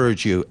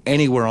encourage you,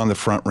 anywhere on the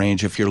Front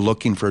Range, if you're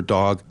looking for a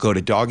dog, go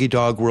to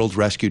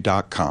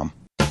DoggyDogWorldRescue.com.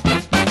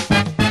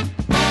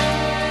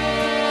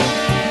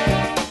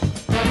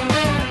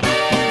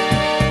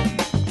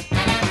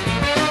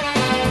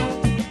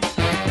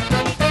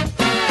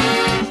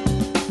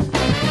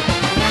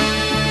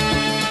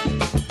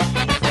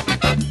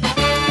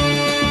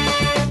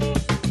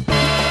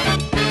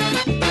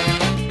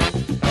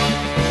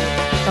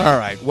 All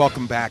right,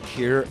 welcome back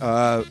here.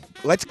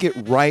 Let's get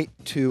right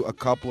to a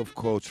couple of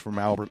quotes from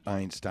Albert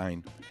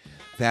Einstein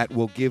that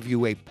will give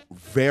you a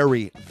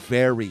very,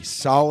 very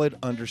solid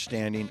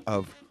understanding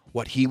of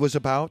what he was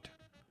about,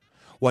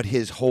 what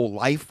his whole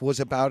life was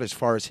about as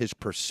far as his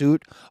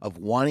pursuit of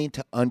wanting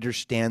to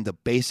understand the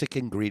basic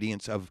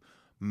ingredients of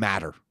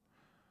matter,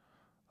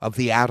 of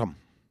the atom,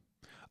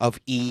 of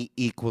E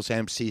equals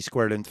mc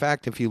squared. In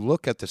fact, if you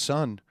look at the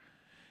sun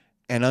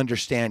and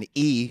understand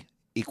E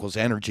equals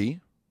energy,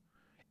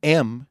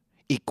 M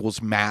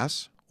equals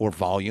mass or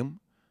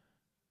volume,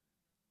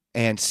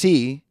 and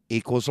C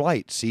equals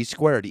light, C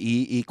squared,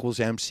 E equals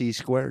mc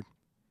squared.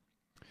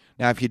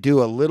 Now, if you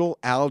do a little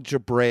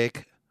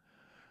algebraic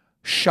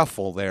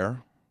shuffle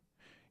there,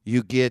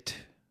 you get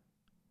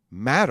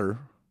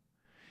matter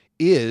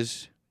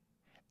is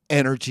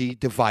energy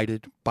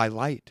divided by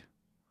light.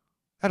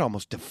 That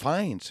almost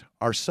defines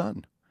our sun.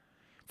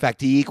 In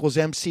fact, E equals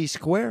mc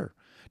squared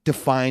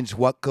defines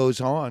what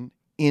goes on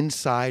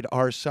inside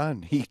our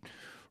sun. He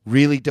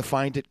really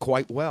defined it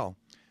quite well.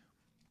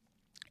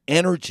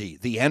 Energy,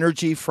 the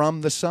energy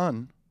from the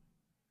sun,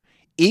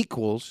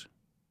 equals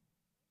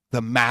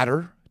the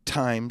matter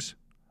times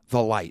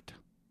the light,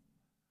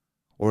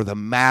 or the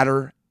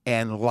matter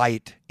and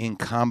light in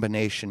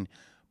combination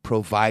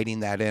providing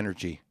that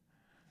energy.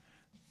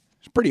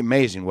 It's pretty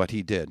amazing what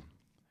he did.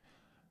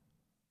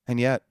 And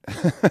yet,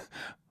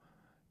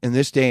 in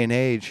this day and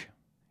age,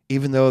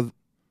 even though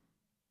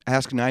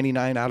ask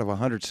 99 out of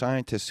 100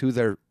 scientists who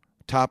their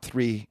top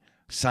 3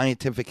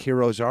 scientific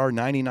heroes are,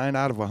 99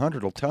 out of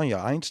 100 will tell you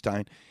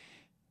Einstein.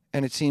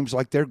 And it seems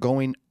like they're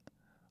going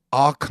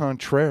au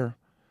contraire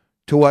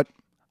to what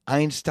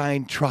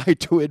Einstein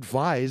tried to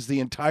advise the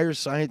entire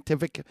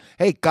scientific.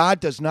 Hey, God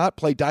does not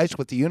play dice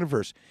with the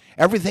universe.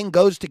 Everything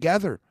goes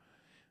together.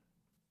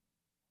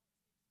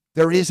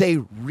 There is a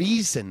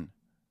reason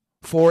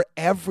for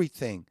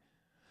everything.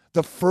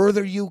 The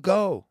further you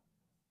go,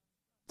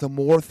 the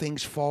more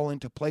things fall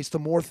into place, the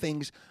more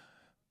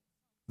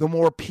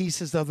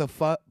pieces of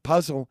the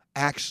puzzle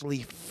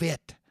actually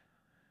fit.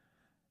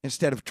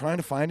 Instead of trying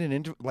to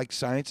find like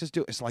scientists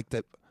do, it's like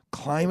the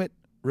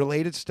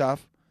climate-related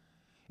stuff.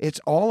 It's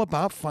all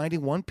about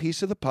finding one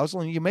piece of the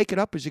puzzle, and you make it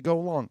up as you go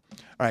along.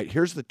 All right,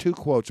 here's the 2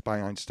 quotes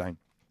by Einstein.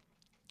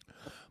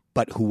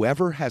 But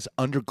whoever has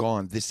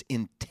undergone this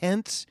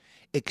intense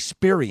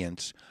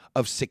experience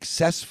of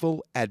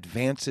successful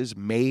advances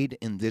made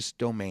in this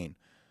domain.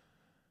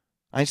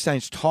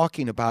 Einstein's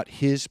talking about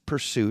his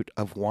pursuit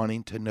of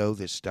wanting to know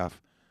this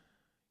stuff.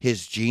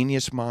 His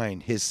genius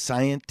mind, his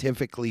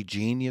scientifically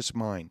genius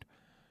mind,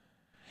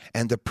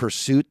 and the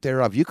pursuit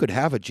thereof. You could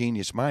have a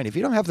genius mind. If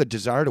you don't have the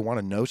desire to want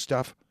to know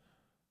stuff,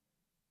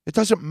 it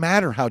doesn't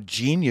matter how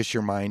genius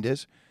your mind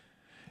is.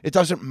 It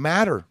doesn't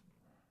matter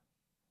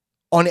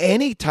on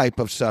any type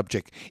of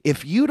subject.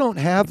 If you don't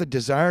have the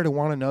desire to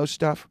want to know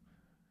stuff,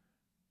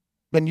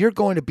 then you're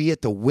going to be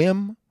at the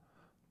whim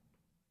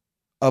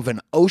of an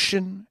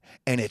ocean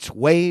and its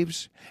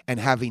waves and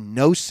having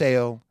no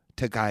sail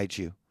to guide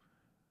you.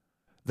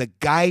 The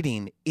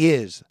guiding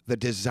is the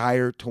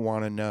desire to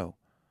want to know.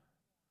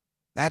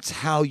 That's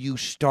how you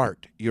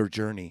start your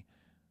journey.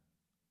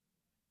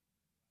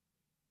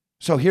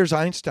 So here's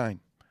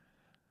Einstein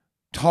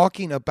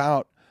talking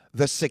about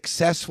the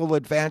successful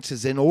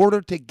advances. In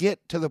order to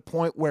get to the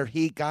point where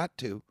he got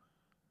to,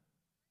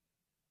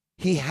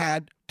 he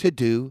had to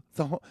do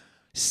the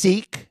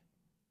seek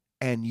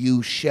and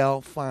you shall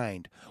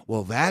find.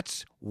 Well,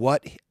 that's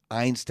what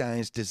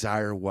Einstein's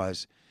desire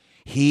was.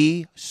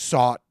 He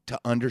sought to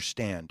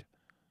understand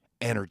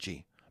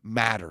energy,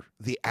 matter,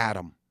 the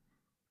atom.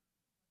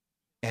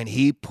 And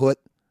he put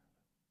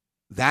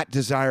that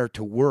desire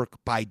to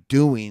work by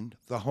doing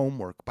the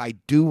homework, by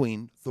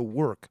doing the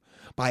work,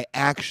 by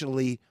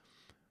actually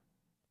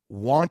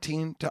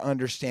wanting to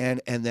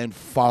understand and then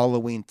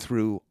following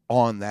through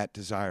on that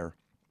desire.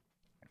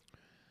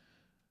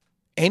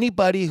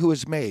 Anybody who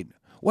has made,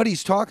 what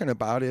he's talking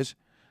about is,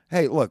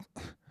 hey, look,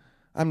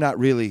 I'm not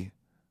really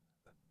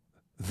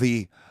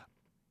the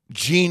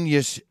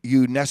genius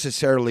you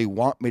necessarily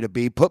want me to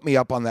be. Put me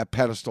up on that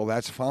pedestal,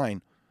 that's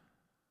fine.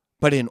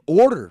 But in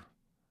order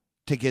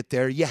to get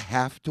there, you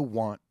have to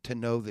want to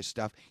know this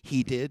stuff.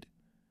 He did,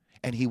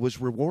 and he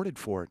was rewarded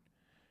for it.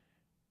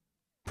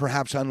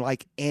 Perhaps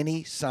unlike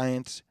any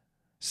scientist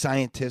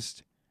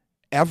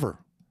ever.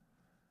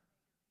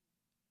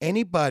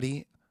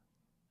 Anybody,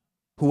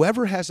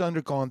 whoever has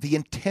undergone the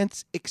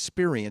intense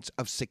experience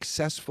of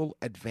successful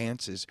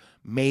advances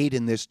made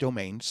in this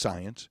domain,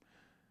 science,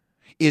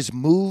 is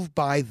moved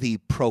by the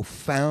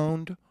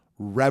profound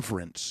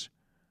reverence.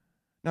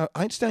 Now,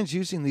 Einstein's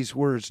using these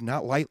words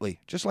not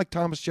lightly, just like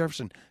Thomas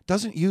Jefferson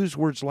doesn't use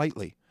words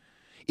lightly,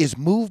 is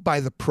moved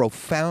by the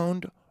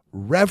profound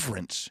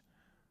reverence.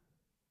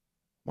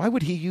 Why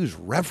would he use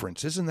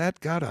reverence? Isn't that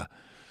got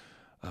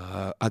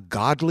a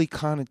godly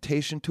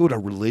connotation to it, a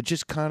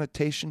religious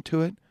connotation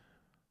to it?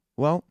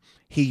 Well,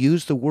 he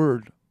used the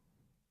word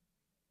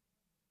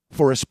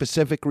for a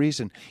specific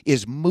reason,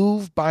 is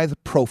moved by the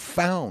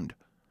profound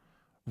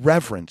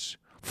reverence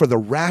for the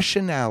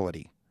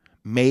rationality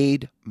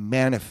made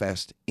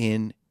manifest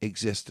in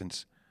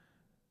existence.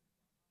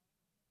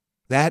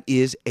 That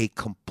is a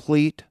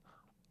complete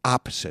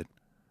opposite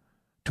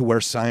to where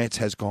science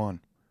has gone.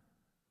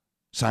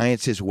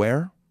 Science is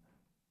where?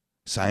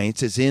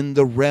 Science is in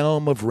the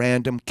realm of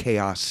random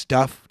chaos.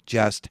 Stuff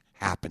just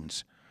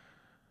happens.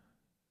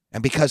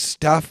 And because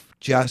stuff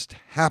just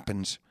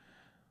happens,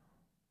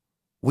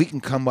 we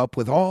can come up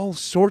with all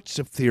sorts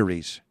of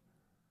theories.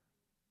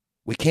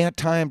 We can't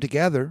tie them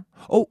together.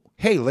 Oh,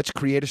 hey, let's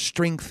create a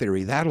string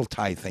theory. That'll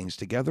tie things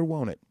together,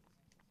 won't it?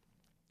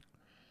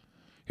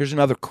 Here's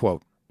another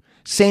quote.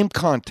 Same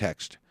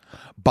context.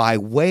 By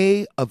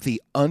way of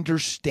the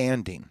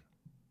understanding.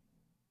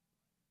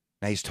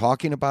 Now he's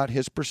talking about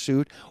his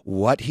pursuit,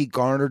 what he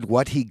garnered,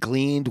 what he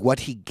gleaned,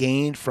 what he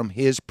gained from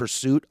his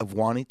pursuit of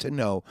wanting to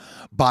know.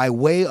 By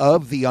way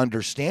of the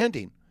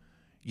understanding,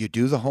 you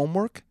do the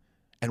homework,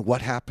 and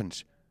what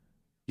happens?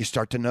 You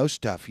start to know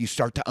stuff. You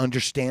start to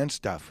understand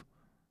stuff.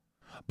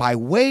 By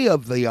way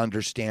of the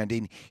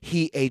understanding,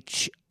 he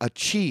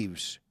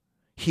achieves.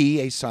 He,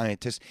 a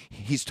scientist,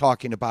 he's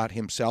talking about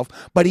himself,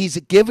 but he's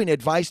giving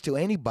advice to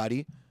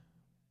anybody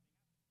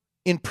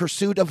in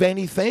pursuit of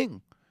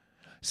anything.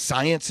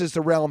 Science is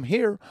the realm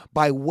here.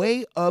 By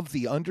way of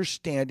the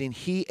understanding,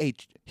 he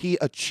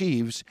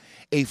achieves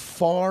a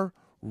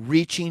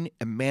far-reaching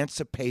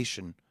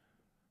emancipation.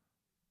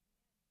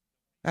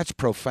 That's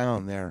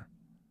profound there.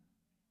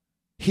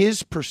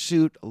 His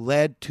pursuit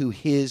led to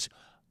his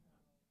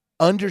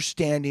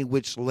understanding,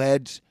 which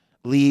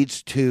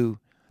leads to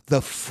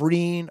the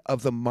freeing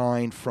of the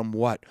mind from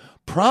what?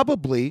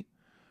 Probably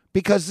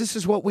because this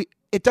is what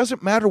it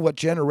doesn't matter what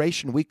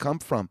generation we come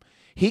from.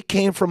 He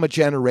came from a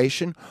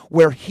generation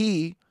where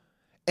he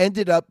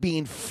ended up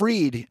being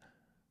freed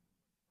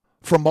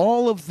from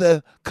all of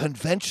the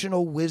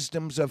conventional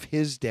wisdoms of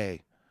his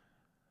day.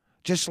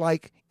 Just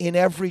like in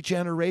every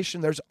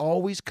generation, there's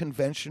always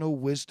conventional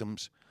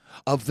wisdoms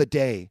of the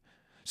day.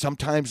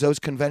 Sometimes those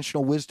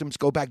conventional wisdoms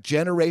go back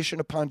generation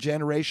upon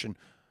generation,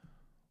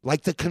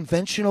 like the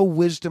conventional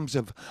wisdoms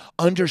of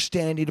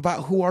understanding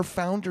about who our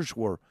founders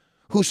were,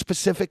 who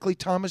specifically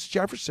Thomas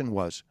Jefferson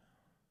was.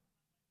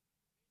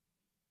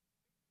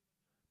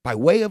 By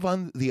way of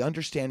the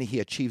understanding, he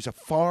achieves a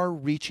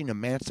far-reaching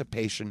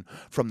emancipation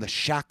from the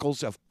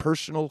shackles of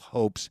personal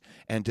hopes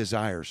and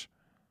desires.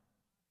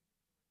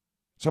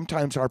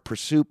 Sometimes our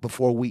pursuit,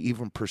 before we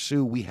even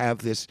pursue, we have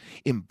this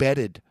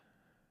embedded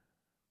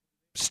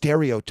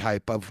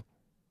stereotype of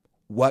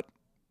what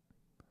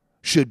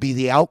should be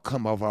the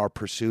outcome of our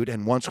pursuit.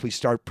 And once we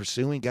start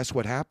pursuing, guess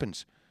what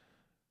happens?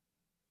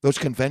 Those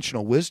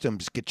conventional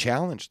wisdoms get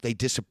challenged.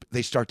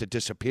 They start to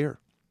disappear.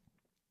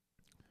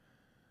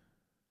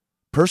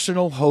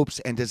 Personal hopes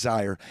and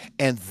desire,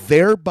 and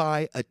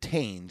thereby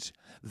attains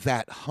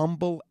that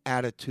humble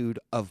attitude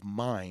of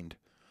mind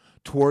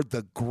toward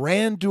the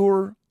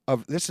grandeur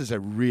of, this is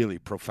a really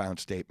profound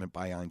statement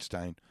by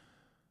Einstein.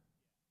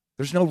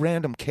 There's no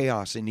random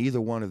chaos in either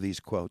one of these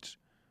quotes.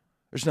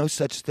 There's no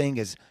such thing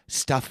as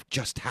stuff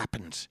just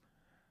happens.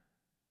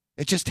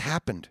 It just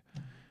happened.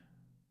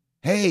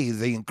 Hey,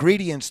 the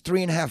ingredients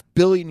 3.5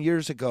 billion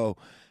years ago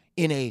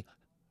in a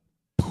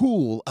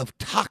pool of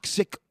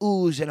toxic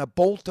ooze and a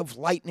bolt of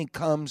lightning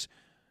comes,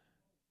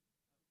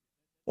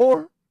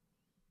 or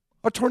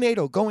a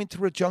tornado going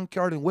through a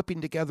junkyard and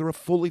whipping together a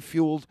fully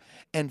fueled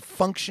and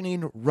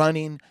functioning,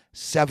 running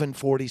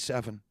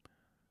 747.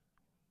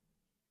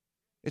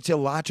 It's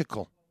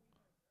illogical.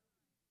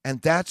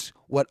 And that's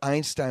what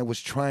Einstein was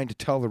trying to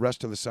tell the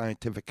rest of the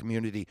scientific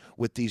community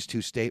with these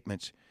two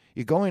statements.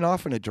 You're going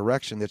off in a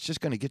direction that's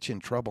just going to get you in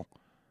trouble.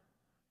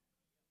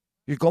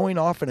 You're going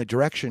off in a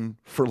direction,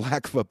 for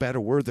lack of a better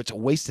word, that's a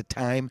waste of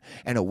time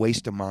and a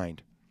waste of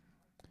mind.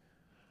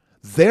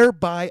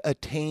 Thereby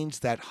attains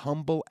that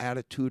humble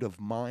attitude of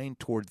mind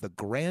toward the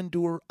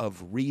grandeur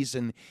of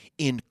reason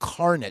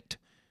incarnate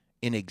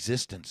in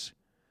existence.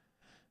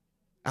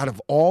 Out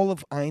of all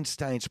of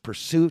Einstein's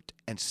pursuit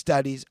and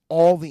studies,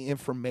 all the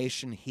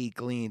information he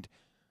gleaned,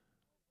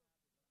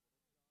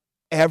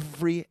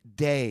 every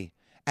day,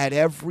 at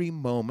every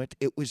moment,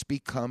 it was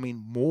becoming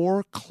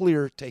more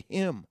clear to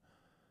him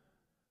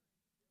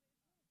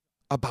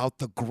about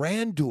the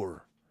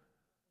grandeur,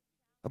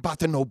 about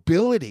the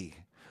nobility,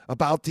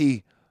 about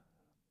the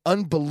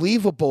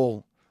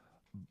unbelievable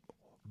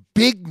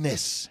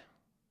bigness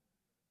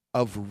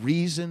of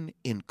reason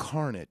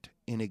incarnate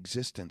in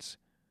existence.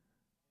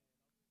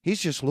 He's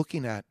just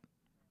looking at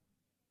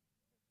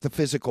the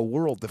physical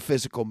world, the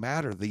physical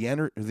matter,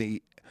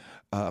 the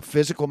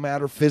physical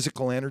matter,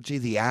 physical energy,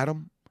 the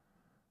atom.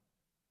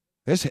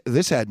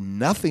 This had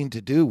nothing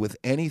to do with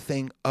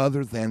anything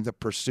other than the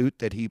pursuit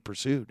that he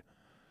pursued.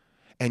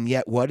 And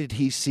yet, what did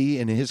he see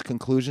in his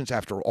conclusions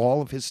after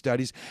all of his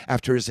studies,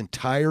 after his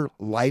entire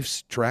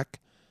life's trek?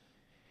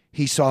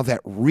 He saw that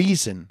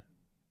reason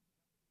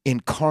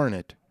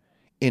incarnate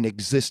in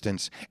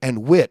existence,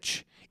 and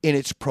which, in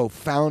its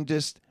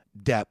profoundest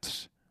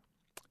depths,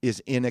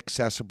 is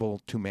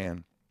inaccessible to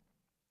man.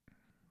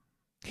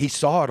 He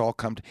saw it all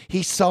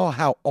he saw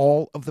how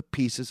all of the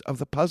pieces of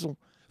the puzzle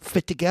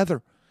fit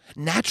together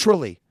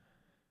naturally.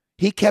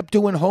 He kept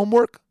doing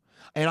homework,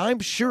 and I'm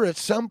sure at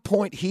some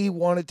point he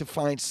wanted to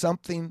find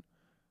something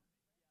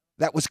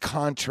that was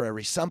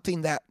contrary,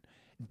 something that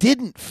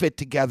didn't fit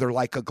together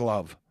like a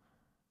glove.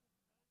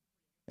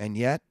 And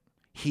yet,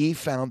 he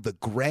found the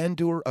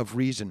grandeur of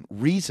reason.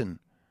 Reason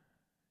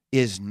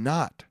is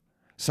not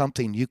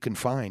something you can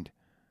find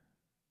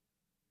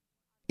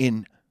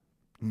in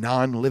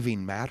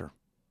non-living matter.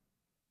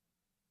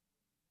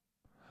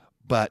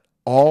 But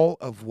all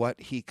of what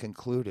he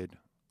concluded,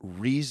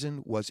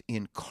 reason was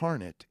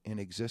incarnate in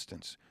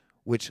existence,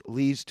 which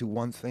leads to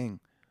one thing.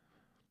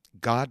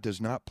 God does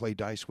not play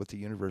dice with the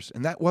universe.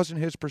 And that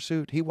wasn't his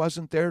pursuit. He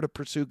wasn't there to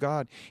pursue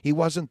God. He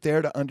wasn't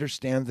there to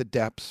understand the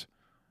depths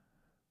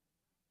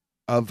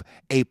of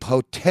a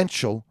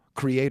potential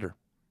creator.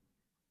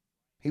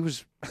 He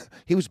was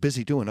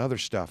busy doing other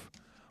stuff.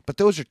 But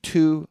those are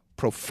two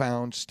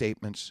profound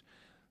statements.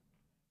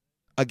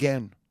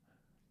 Again,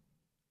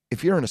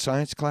 if you're in a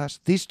science class,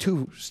 these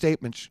two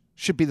statements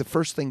should be the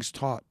first things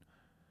taught.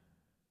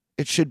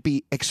 It should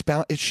be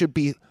it should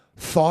be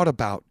thought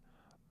about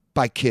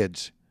by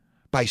kids,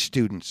 by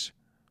students,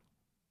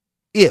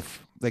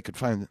 if they could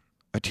find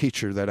a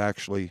teacher that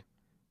actually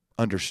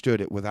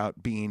understood it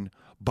without being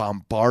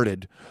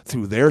bombarded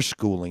through their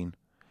schooling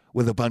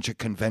with a bunch of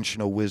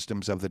conventional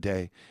wisdoms of the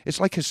day. It's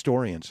like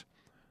historians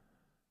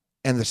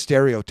and the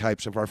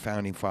stereotypes of our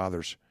founding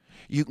fathers.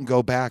 You can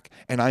go back,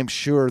 and I'm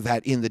sure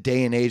that in the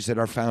day and age that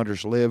our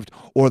founders lived,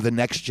 or the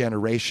next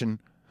generation,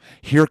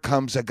 here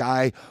comes a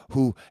guy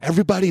who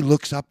everybody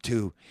looks up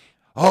to.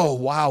 Oh,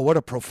 wow, what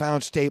a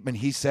profound statement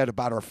he said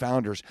about our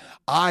founders.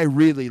 I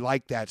really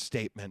like that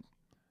statement.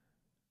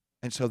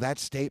 And so that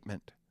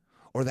statement,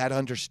 or that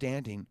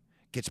understanding,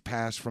 gets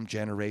passed from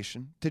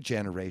generation to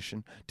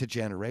generation to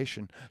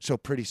generation. So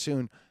pretty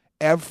soon,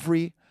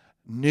 every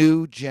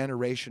new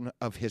generation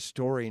of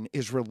historian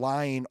is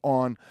relying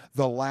on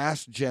the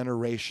last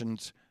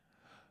generation's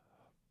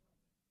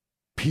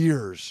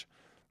peers,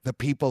 the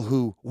people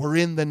who were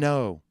in the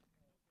know.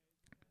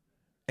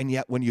 And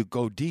yet when you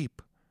go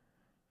deep,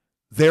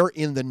 their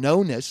in the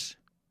knownness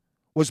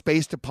was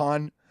based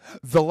upon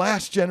the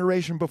last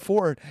generation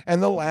before it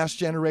and the last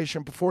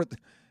generation before it.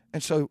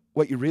 And so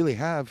what you really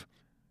have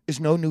is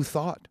no new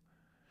thought.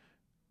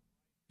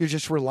 You're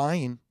just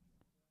relying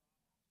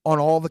on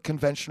all the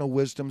conventional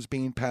wisdoms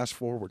being passed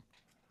forward.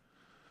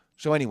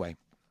 So anyway,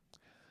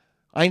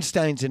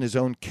 Einstein's in his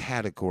own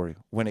category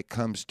when it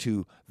comes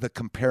to the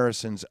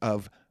comparisons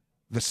of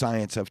the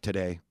science of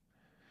today.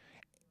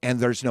 And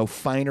there's no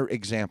finer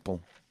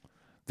example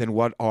than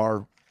what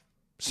our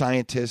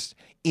scientists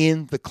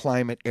in the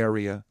climate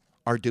area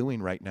are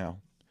doing right now.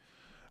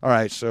 All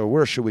right, so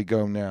where should we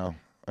go now?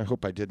 I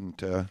hope I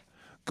didn't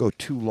go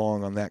too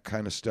long on that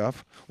kind of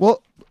stuff.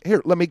 Well,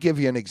 here, let me give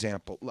you an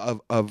example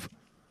of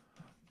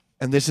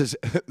and this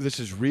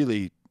is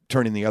really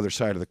turning the other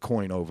side of the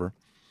coin over.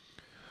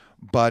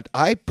 But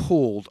I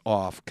pulled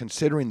off,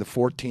 considering the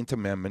 14th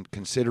Amendment,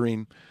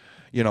 considering,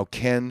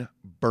 Ken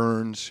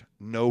Burns,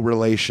 no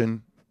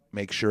relation.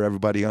 Make sure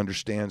everybody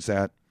understands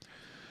that.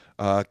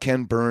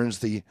 Ken Burns,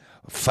 the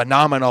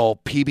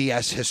phenomenal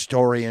PBS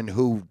historian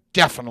who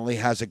definitely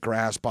has a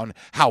grasp on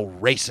how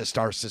racist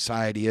our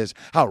society is,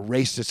 how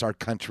racist our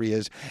country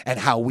is, and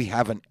how we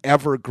haven't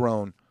ever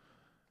grown.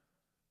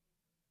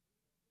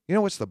 You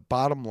know what's the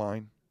bottom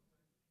line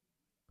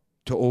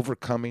to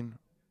overcoming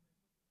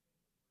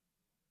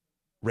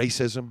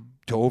racism,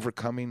 to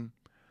overcoming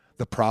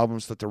the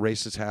problems that the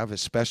races have,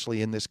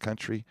 especially in this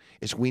country,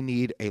 is we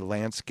need a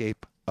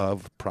landscape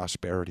of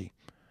prosperity.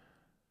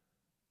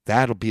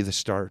 That'll be the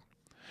start.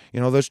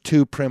 Those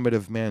two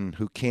primitive men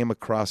who came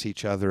across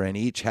each other and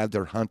each had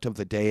their hunt of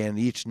the day and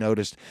each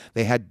noticed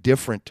they had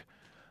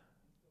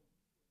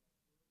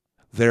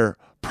their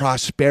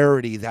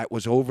prosperity that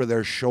was over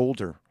their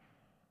shoulder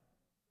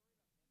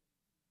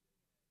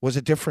was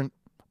a different.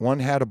 One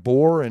had a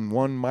boar and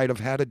one might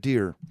have had a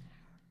deer.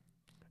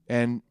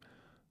 And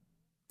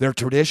Their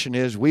tradition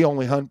is we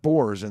only hunt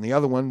boars, and the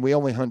other one, we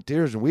only hunt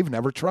deers, and we've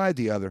never tried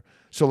the other.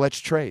 So let's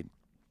trade.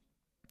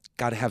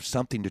 Got to have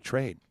something to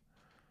trade.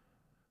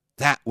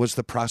 That was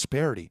the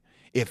prosperity.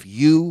 If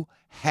you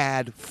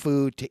had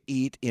food to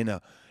eat in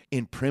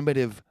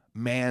primitive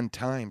man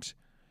times,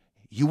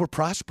 you were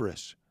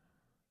prosperous.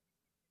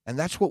 And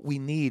that's what we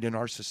need in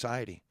our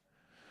society.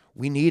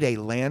 We need a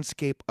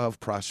landscape of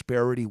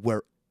prosperity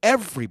where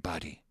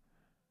everybody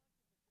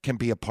can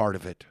be a part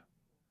of it.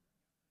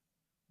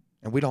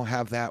 And we don't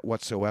have that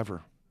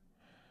whatsoever.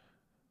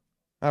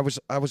 I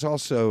was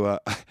also,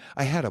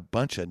 I had a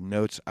bunch of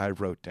notes I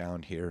wrote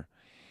down here,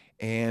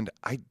 and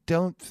I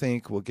don't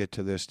think we'll get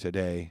to this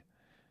today.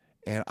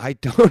 And I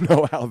don't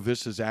know how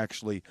this is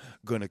actually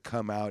going to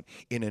come out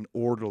in an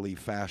orderly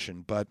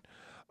fashion, but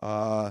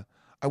I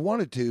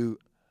wanted to,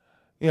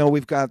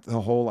 we've got the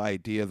whole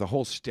idea, the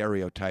whole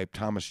stereotype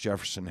Thomas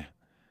Jefferson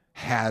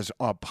has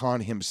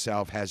upon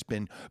himself, has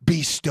been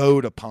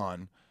bestowed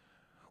upon,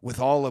 with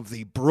all of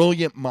the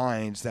brilliant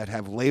minds that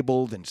have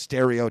labeled and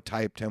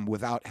stereotyped him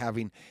without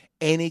having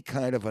any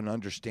kind of an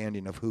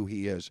understanding of who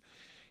he is.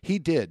 He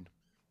did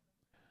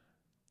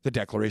the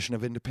Declaration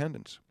of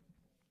Independence.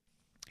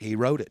 He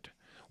wrote it.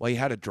 Well, he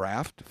had a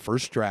draft,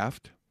 first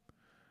draft,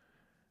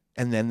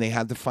 and then they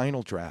had the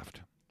final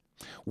draft.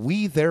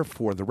 We,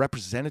 therefore, the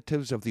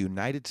representatives of the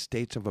United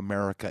States of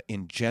America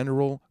in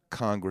General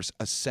Congress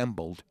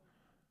assembled,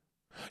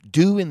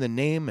 do in the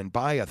name and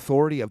by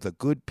authority of the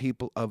good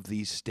people of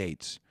these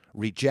states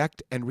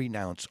reject and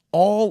renounce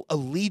all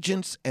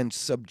allegiance and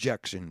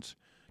subjections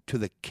to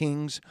the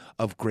kings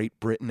of Great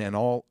Britain and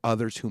all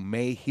others who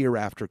may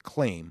hereafter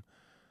claim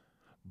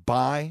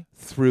by,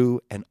 through,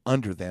 and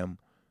under them.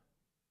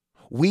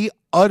 We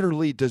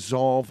utterly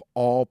dissolve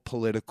all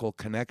political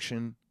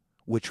connection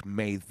which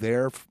may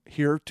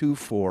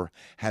heretofore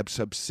have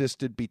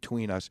subsisted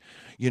between us.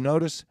 You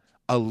notice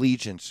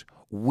allegiance.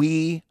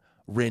 We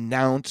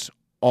renounce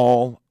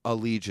all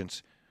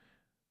allegiance.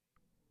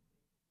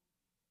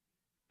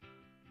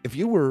 If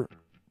you were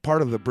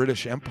part of the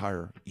British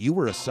Empire, you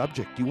were a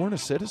subject. You weren't a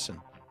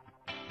citizen.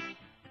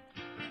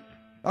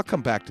 I'll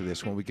come back to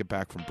this when we get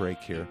back from break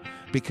here,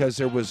 because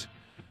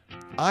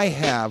I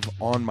have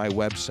on my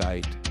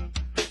website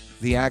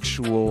the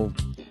actual,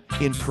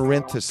 in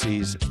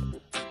parentheses,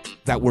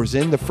 that was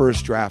in the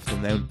first draft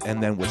and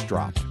then was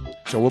dropped.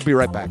 So we'll be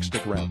right back.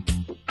 Stick around.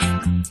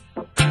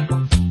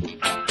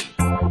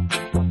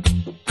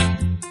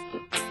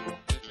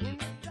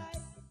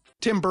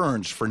 Tim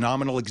Burns for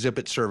Nominal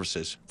Exhibit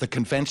Services. The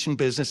convention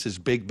business is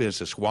big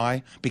business.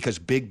 Why? Because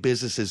big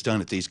business is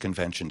done at these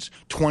conventions.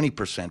 20%,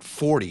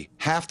 40%,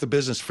 half the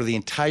business for the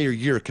entire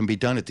year can be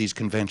done at these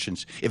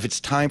conventions. If it's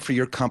time for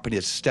your company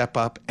to step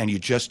up and you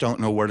just don't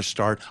know where to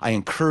start, I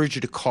encourage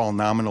you to call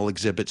Nominal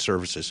Exhibit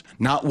Services.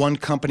 Not one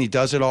company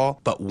does it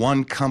all, but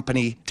one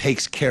company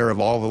takes care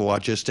of all the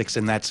logistics,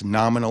 and that's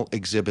Nominal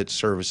Exhibit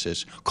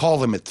Services. Call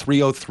them at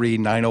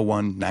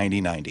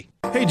 303-901-9090.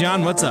 Hey,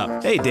 John, what's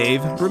up? Hey,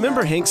 Dave.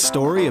 Remember Hank's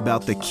story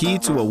about the key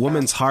to a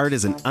woman's heart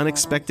is an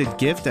unexpected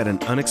gift at an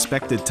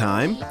unexpected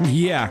time?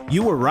 Yeah.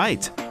 You were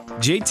right.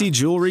 JT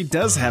Jewelry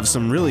does have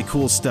some really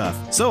cool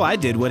stuff. So I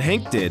did what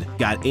Hank did.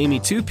 Got Amy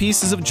 2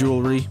 pieces of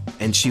jewelry,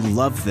 and she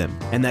loved them.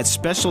 And that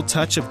special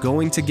touch of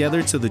going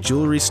together to the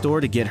jewelry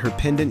store to get her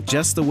pendant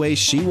just the way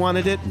she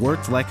wanted it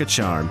worked like a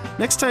charm.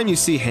 Next time you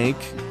see Hank,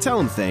 tell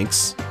him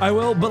thanks. I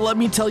will, but let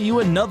me tell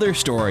you another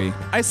story.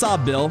 I saw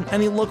Bill,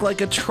 and he looked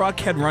like a truck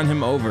had run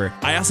him over.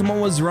 I asked him what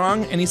was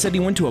wrong, and he said he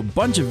went to a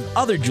bunch of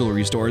other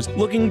jewelry stores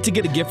looking to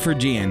get a gift for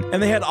Jan,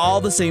 and they had all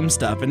the same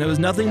stuff, and it was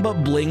nothing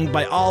but bling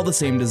by all the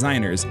same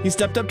designers. He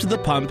stepped up to the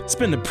pump,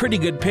 spent a pretty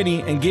good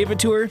penny, and gave it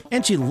to her,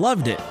 and she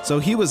loved it. So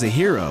he was a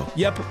hero.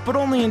 Yep, but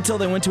only until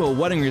they went to a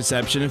wedding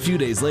reception a few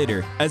days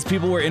later. As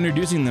people were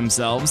introducing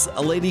themselves,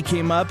 a lady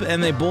came up,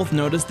 and they both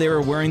noticed they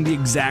were wearing the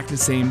exact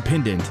same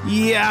pendant.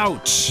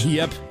 Youch!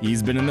 Yep,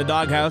 he's been in the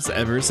doghouse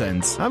ever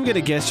since. I'm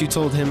gonna guess you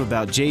told him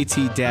about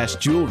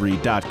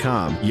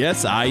jt-jewelry.com.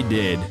 Yes, I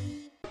did.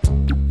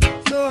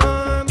 So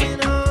arm in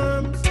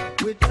arms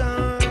with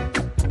arms,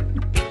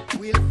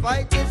 we'll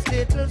fight this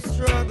little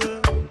struggle.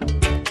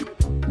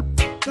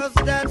 'Cause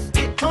that's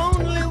the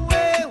only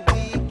way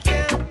we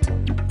can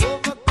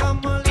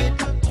overcome a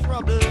little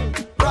trouble.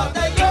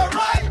 Brother, you're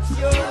right,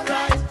 you're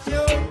right,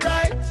 you're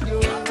right,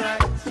 you're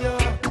right, you're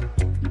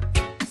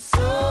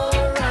so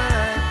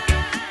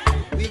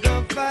right. We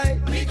gon'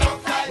 fight, we'll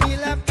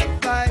have to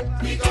fight,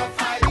 we gonna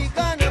fight,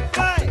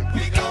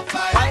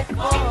 fight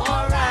for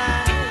our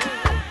rights.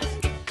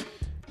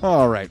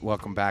 All right,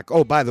 welcome back.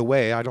 Oh, by the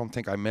way, I don't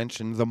think I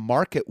mentioned the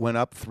market went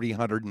up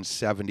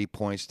 370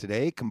 points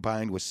today,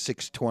 combined with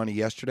 620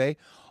 yesterday,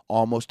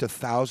 almost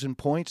 1,000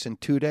 points in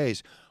 2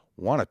 days.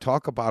 Want to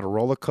talk about a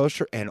roller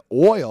coaster? And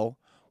oil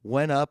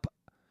went up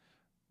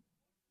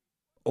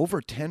over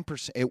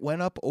 10%. It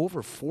went up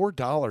over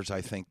 $4,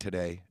 I think,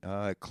 today.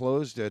 It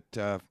closed at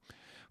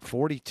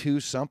 42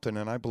 something,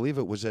 and I believe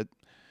it was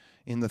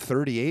in the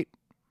 38.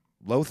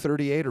 Low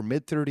 38 or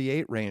mid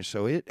 38 range,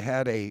 so it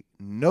had a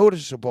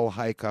noticeable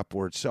hike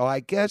upwards. So I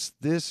guess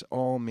this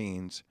all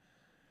means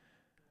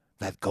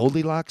that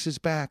Goldilocks is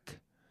back.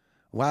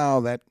 Wow,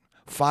 that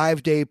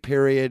 5-day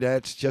period,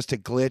 that's just a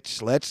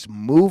glitch. Let's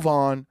move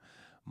on.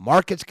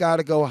 Market's got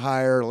to go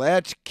higher.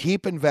 Let's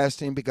keep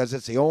investing because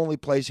it's the only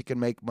place you can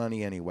make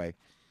money anyway.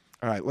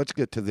 All right, let's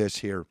get to this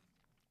here.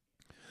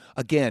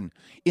 Again,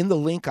 in the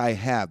link I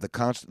have,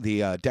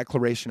 the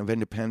Declaration of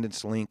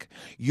Independence link,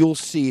 you'll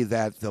see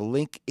that the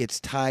link it's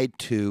tied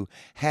to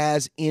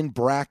has in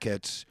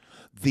brackets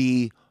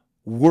the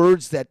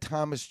words that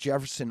Thomas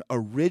Jefferson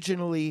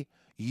originally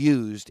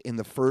used in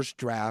the first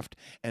draft,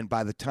 and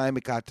by the time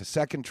it got to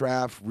second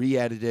draft,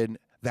 re-edited,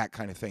 that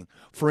kind of thing.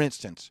 For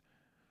instance,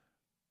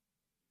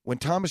 when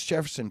Thomas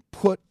Jefferson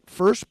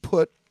first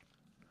put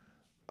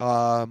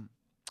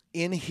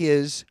in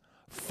his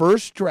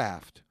first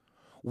draft,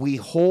 we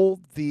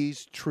hold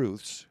these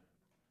truths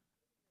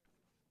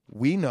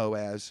we know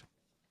as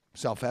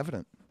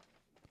self-evident.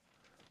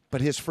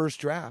 But his first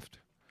draft,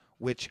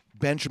 which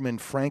Benjamin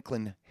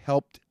Franklin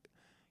helped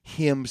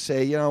him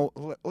say,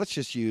 let's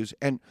just use,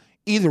 and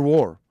either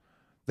or,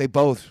 they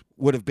both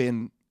would have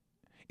been,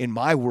 in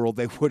my world,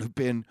 they would have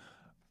been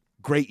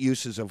great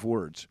uses of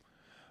words.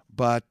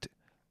 But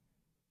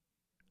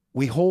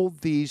we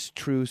hold these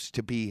truths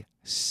to be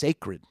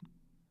sacred.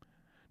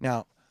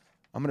 Now,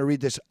 I'm going to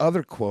read this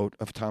other quote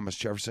of Thomas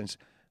Jefferson's,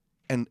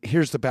 and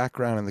here's the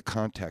background and the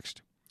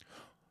context.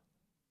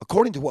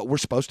 According to what we're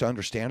supposed to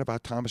understand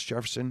about Thomas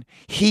Jefferson,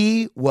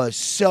 he was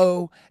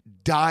so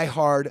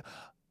diehard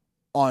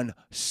on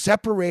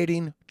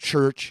separating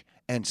church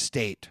and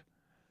state.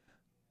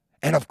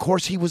 And of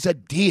course, he was a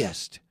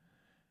deist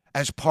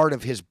as part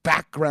of his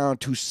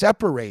background to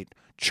separate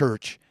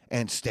church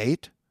and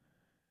state.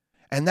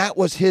 And that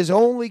was his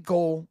only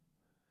goal,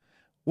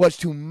 was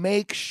to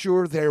make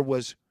sure there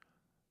was,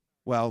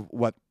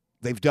 what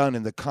they've done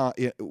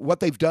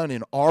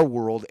in our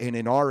world and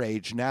in our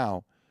age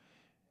now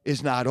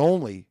is not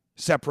only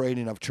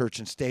separating of church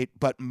and state,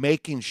 but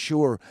making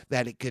sure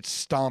that it gets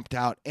stomped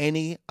out.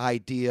 Any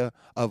idea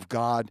of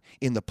God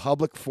in the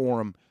public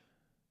forum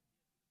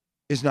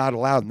is not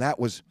allowed. And that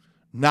was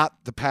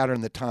not the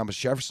pattern that Thomas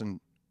Jefferson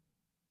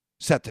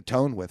set the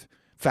tone with.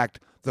 In fact,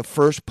 the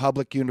first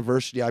public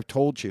university, I've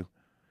told you,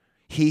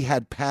 he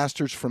had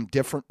pastors from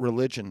different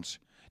religions,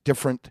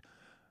 different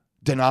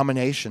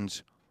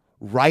denominations,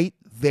 right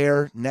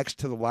there next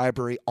to the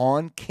library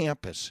on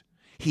campus.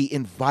 He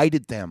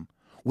invited them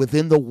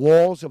within the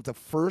walls of the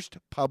first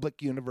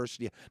public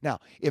university. Now,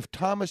 if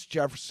Thomas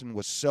Jefferson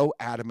was so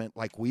adamant,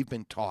 like we've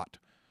been taught,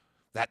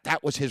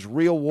 that was his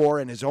real war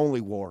and his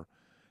only war,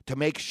 to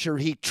make sure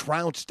he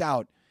trounced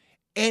out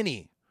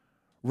any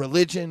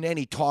religion,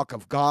 any talk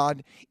of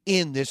God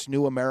in this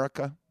new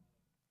America,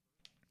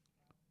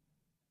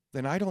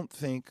 then I don't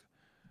think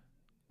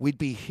we'd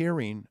be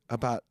hearing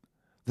about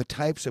the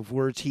types of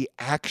words he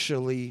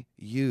actually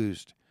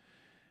used.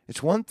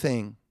 It's one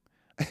thing,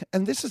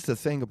 and this is the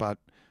thing about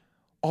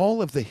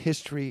all of the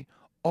history,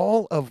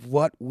 all of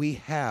what we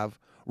have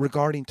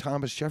regarding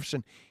Thomas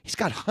Jefferson. He's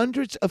got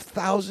hundreds of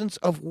thousands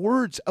of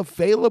words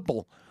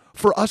available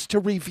for us to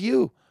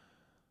review.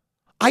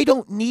 I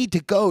don't need to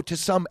go to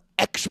some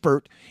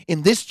expert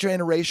in this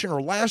generation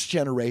or last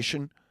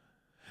generation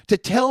to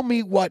tell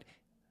me what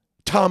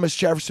Thomas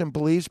Jefferson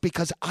believes,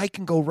 because I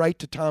can go right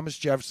to Thomas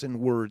Jefferson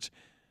words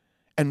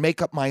and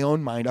make up my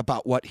own mind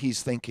about what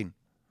he's thinking.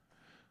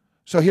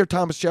 So here,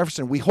 Thomas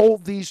Jefferson, we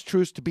hold these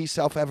truths to be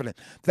self-evident.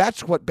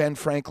 That's what Ben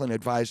Franklin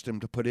advised him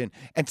to put in.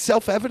 And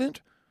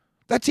self-evident,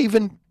 that's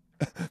even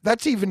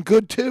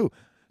good too.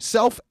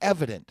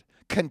 Self-evident,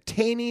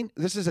 containing,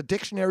 this is a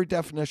dictionary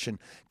definition,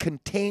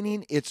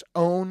 containing its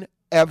own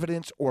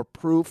evidence or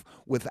proof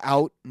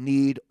without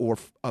need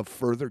of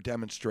further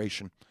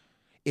demonstration.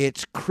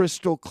 It's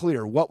crystal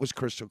clear. What was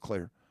crystal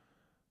clear?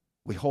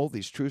 We hold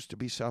these truths to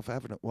be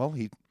self-evident. Well,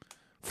 he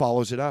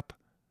follows it up.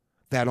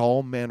 That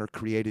all men are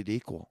created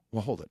equal.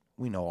 Well, hold it.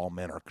 We know all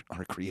men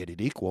are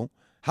created equal.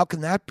 How can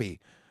that be?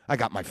 I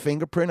got my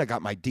fingerprint. I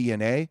got my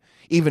DNA.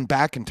 Even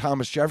back in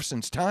Thomas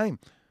Jefferson's time,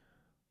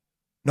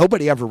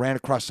 nobody ever ran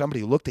across somebody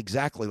who looked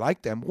exactly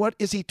like them. What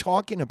is he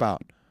talking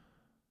about?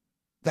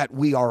 That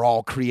we are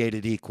all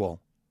created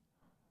equal.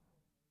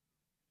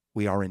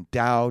 We are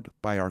endowed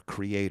by our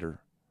Creator.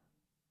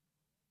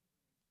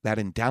 That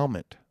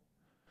endowment,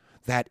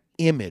 that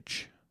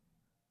image,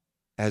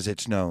 as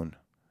it's known,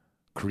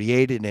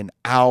 created in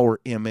our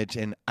image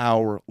and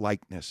our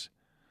likeness.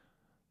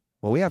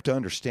 Well, we have to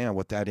understand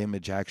what that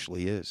image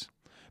actually is,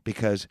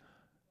 because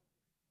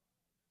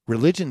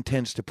religion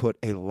tends to put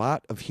a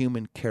lot of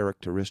human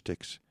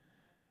characteristics,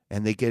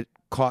 and they get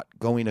caught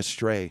going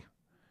astray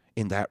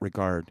in that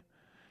regard.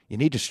 You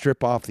need to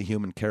strip off the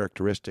human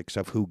characteristics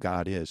of who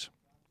God is.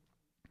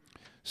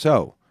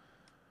 So,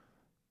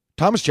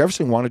 Thomas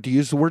Jefferson wanted to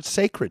use the word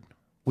sacred.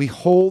 We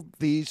hold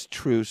these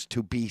truths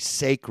to be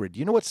sacred.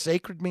 You know what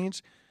sacred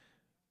means?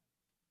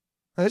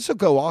 Now, this will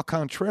go all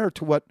contraire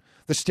to what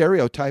the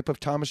stereotype of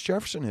Thomas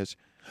Jefferson is.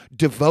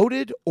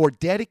 Devoted or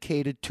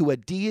dedicated to a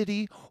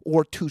deity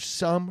or to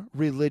some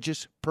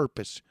religious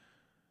purpose.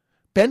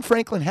 Ben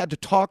Franklin had to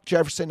talk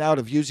Jefferson out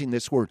of using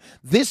this word.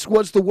 This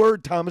was the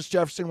word Thomas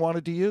Jefferson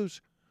wanted to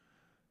use.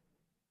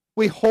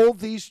 We hold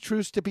these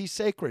truths to be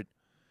sacred,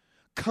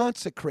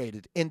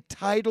 consecrated,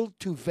 entitled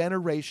to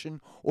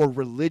veneration or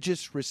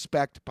religious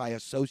respect by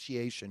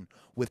association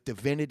with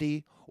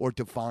divinity or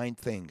divine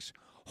things,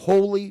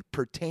 wholly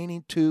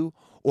pertaining to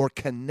or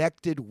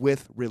connected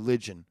with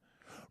religion,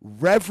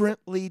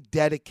 reverently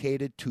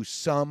dedicated to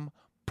some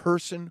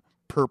person,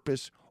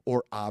 purpose,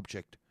 or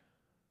object.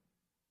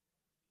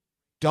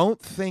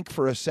 Don't think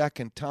for a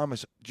second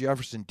Thomas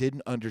Jefferson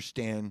didn't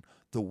understand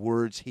the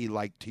words he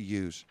liked to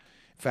use.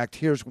 In fact,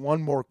 here's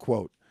one more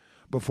quote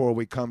before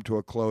we come to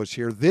a close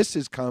here. This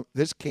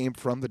came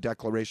from the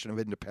Declaration of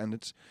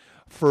Independence,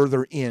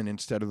 further in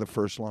instead of the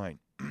first line.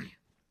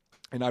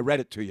 And I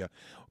read it to you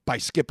by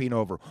skipping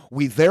over.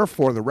 We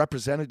therefore, the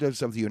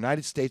representatives of the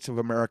United States of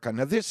America.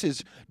 Now this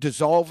is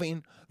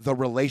dissolving the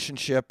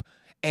relationship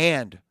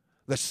and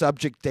the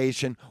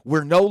subjugation.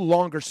 We're no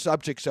longer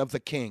subjects of the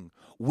king.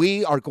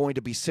 We are going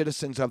to be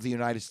citizens of the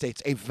United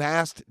States. A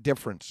vast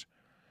difference.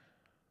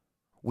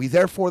 We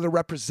therefore, the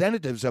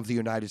representatives of the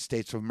United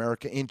States of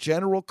America in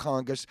General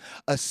Congress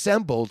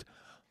assembled.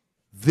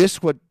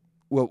 This what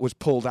was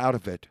pulled out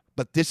of it,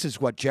 but this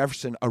is what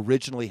Jefferson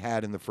originally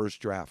had in the first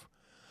draft.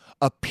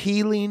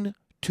 Appealing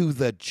to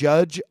the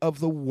judge of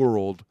the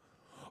world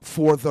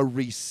for the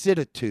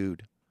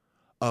rectitude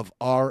of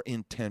our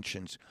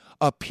intentions.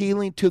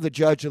 Appealing to the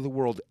judge of the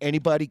world.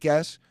 Anybody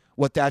guess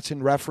what that's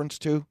in reference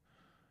to?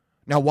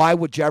 Now, why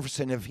would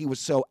Jefferson, if he was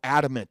so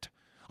adamant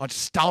on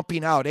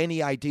stomping out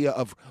any idea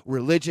of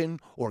religion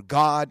or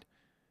God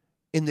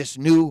in this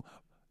new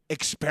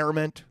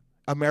experiment,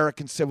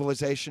 American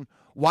civilization,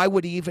 why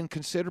would he even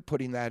consider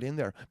putting that in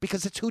there?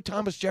 Because it's who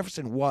Thomas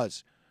Jefferson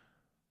was.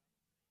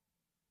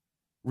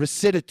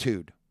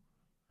 Rectitude,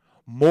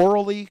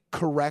 morally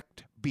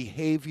correct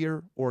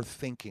behavior or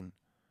thinking.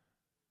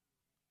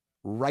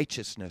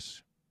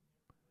 Righteousness.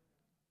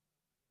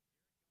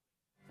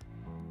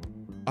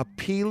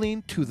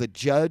 Appealing to the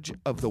judge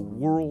of the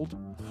world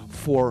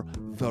for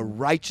the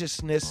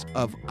righteousness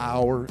of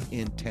our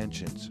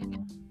intentions.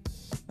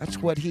 That's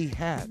what he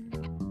had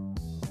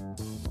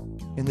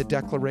in the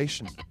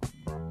Declaration.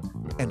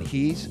 And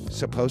he's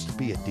supposed to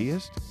be a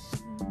deist?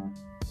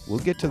 We'll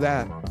get to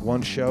that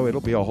one show. It'll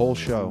be a whole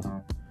show.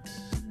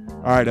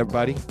 All right,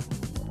 everybody.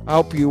 I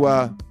hope you,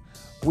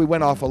 we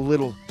went off a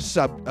little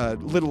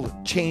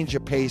change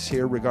of pace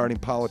here regarding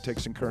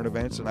politics and current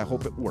events, and I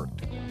hope it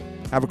worked.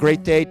 Have a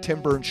great day,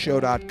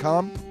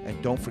 TimBurnsShow.com,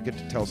 and don't forget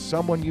to tell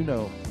someone you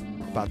know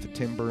about the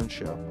Tim Burns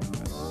Show.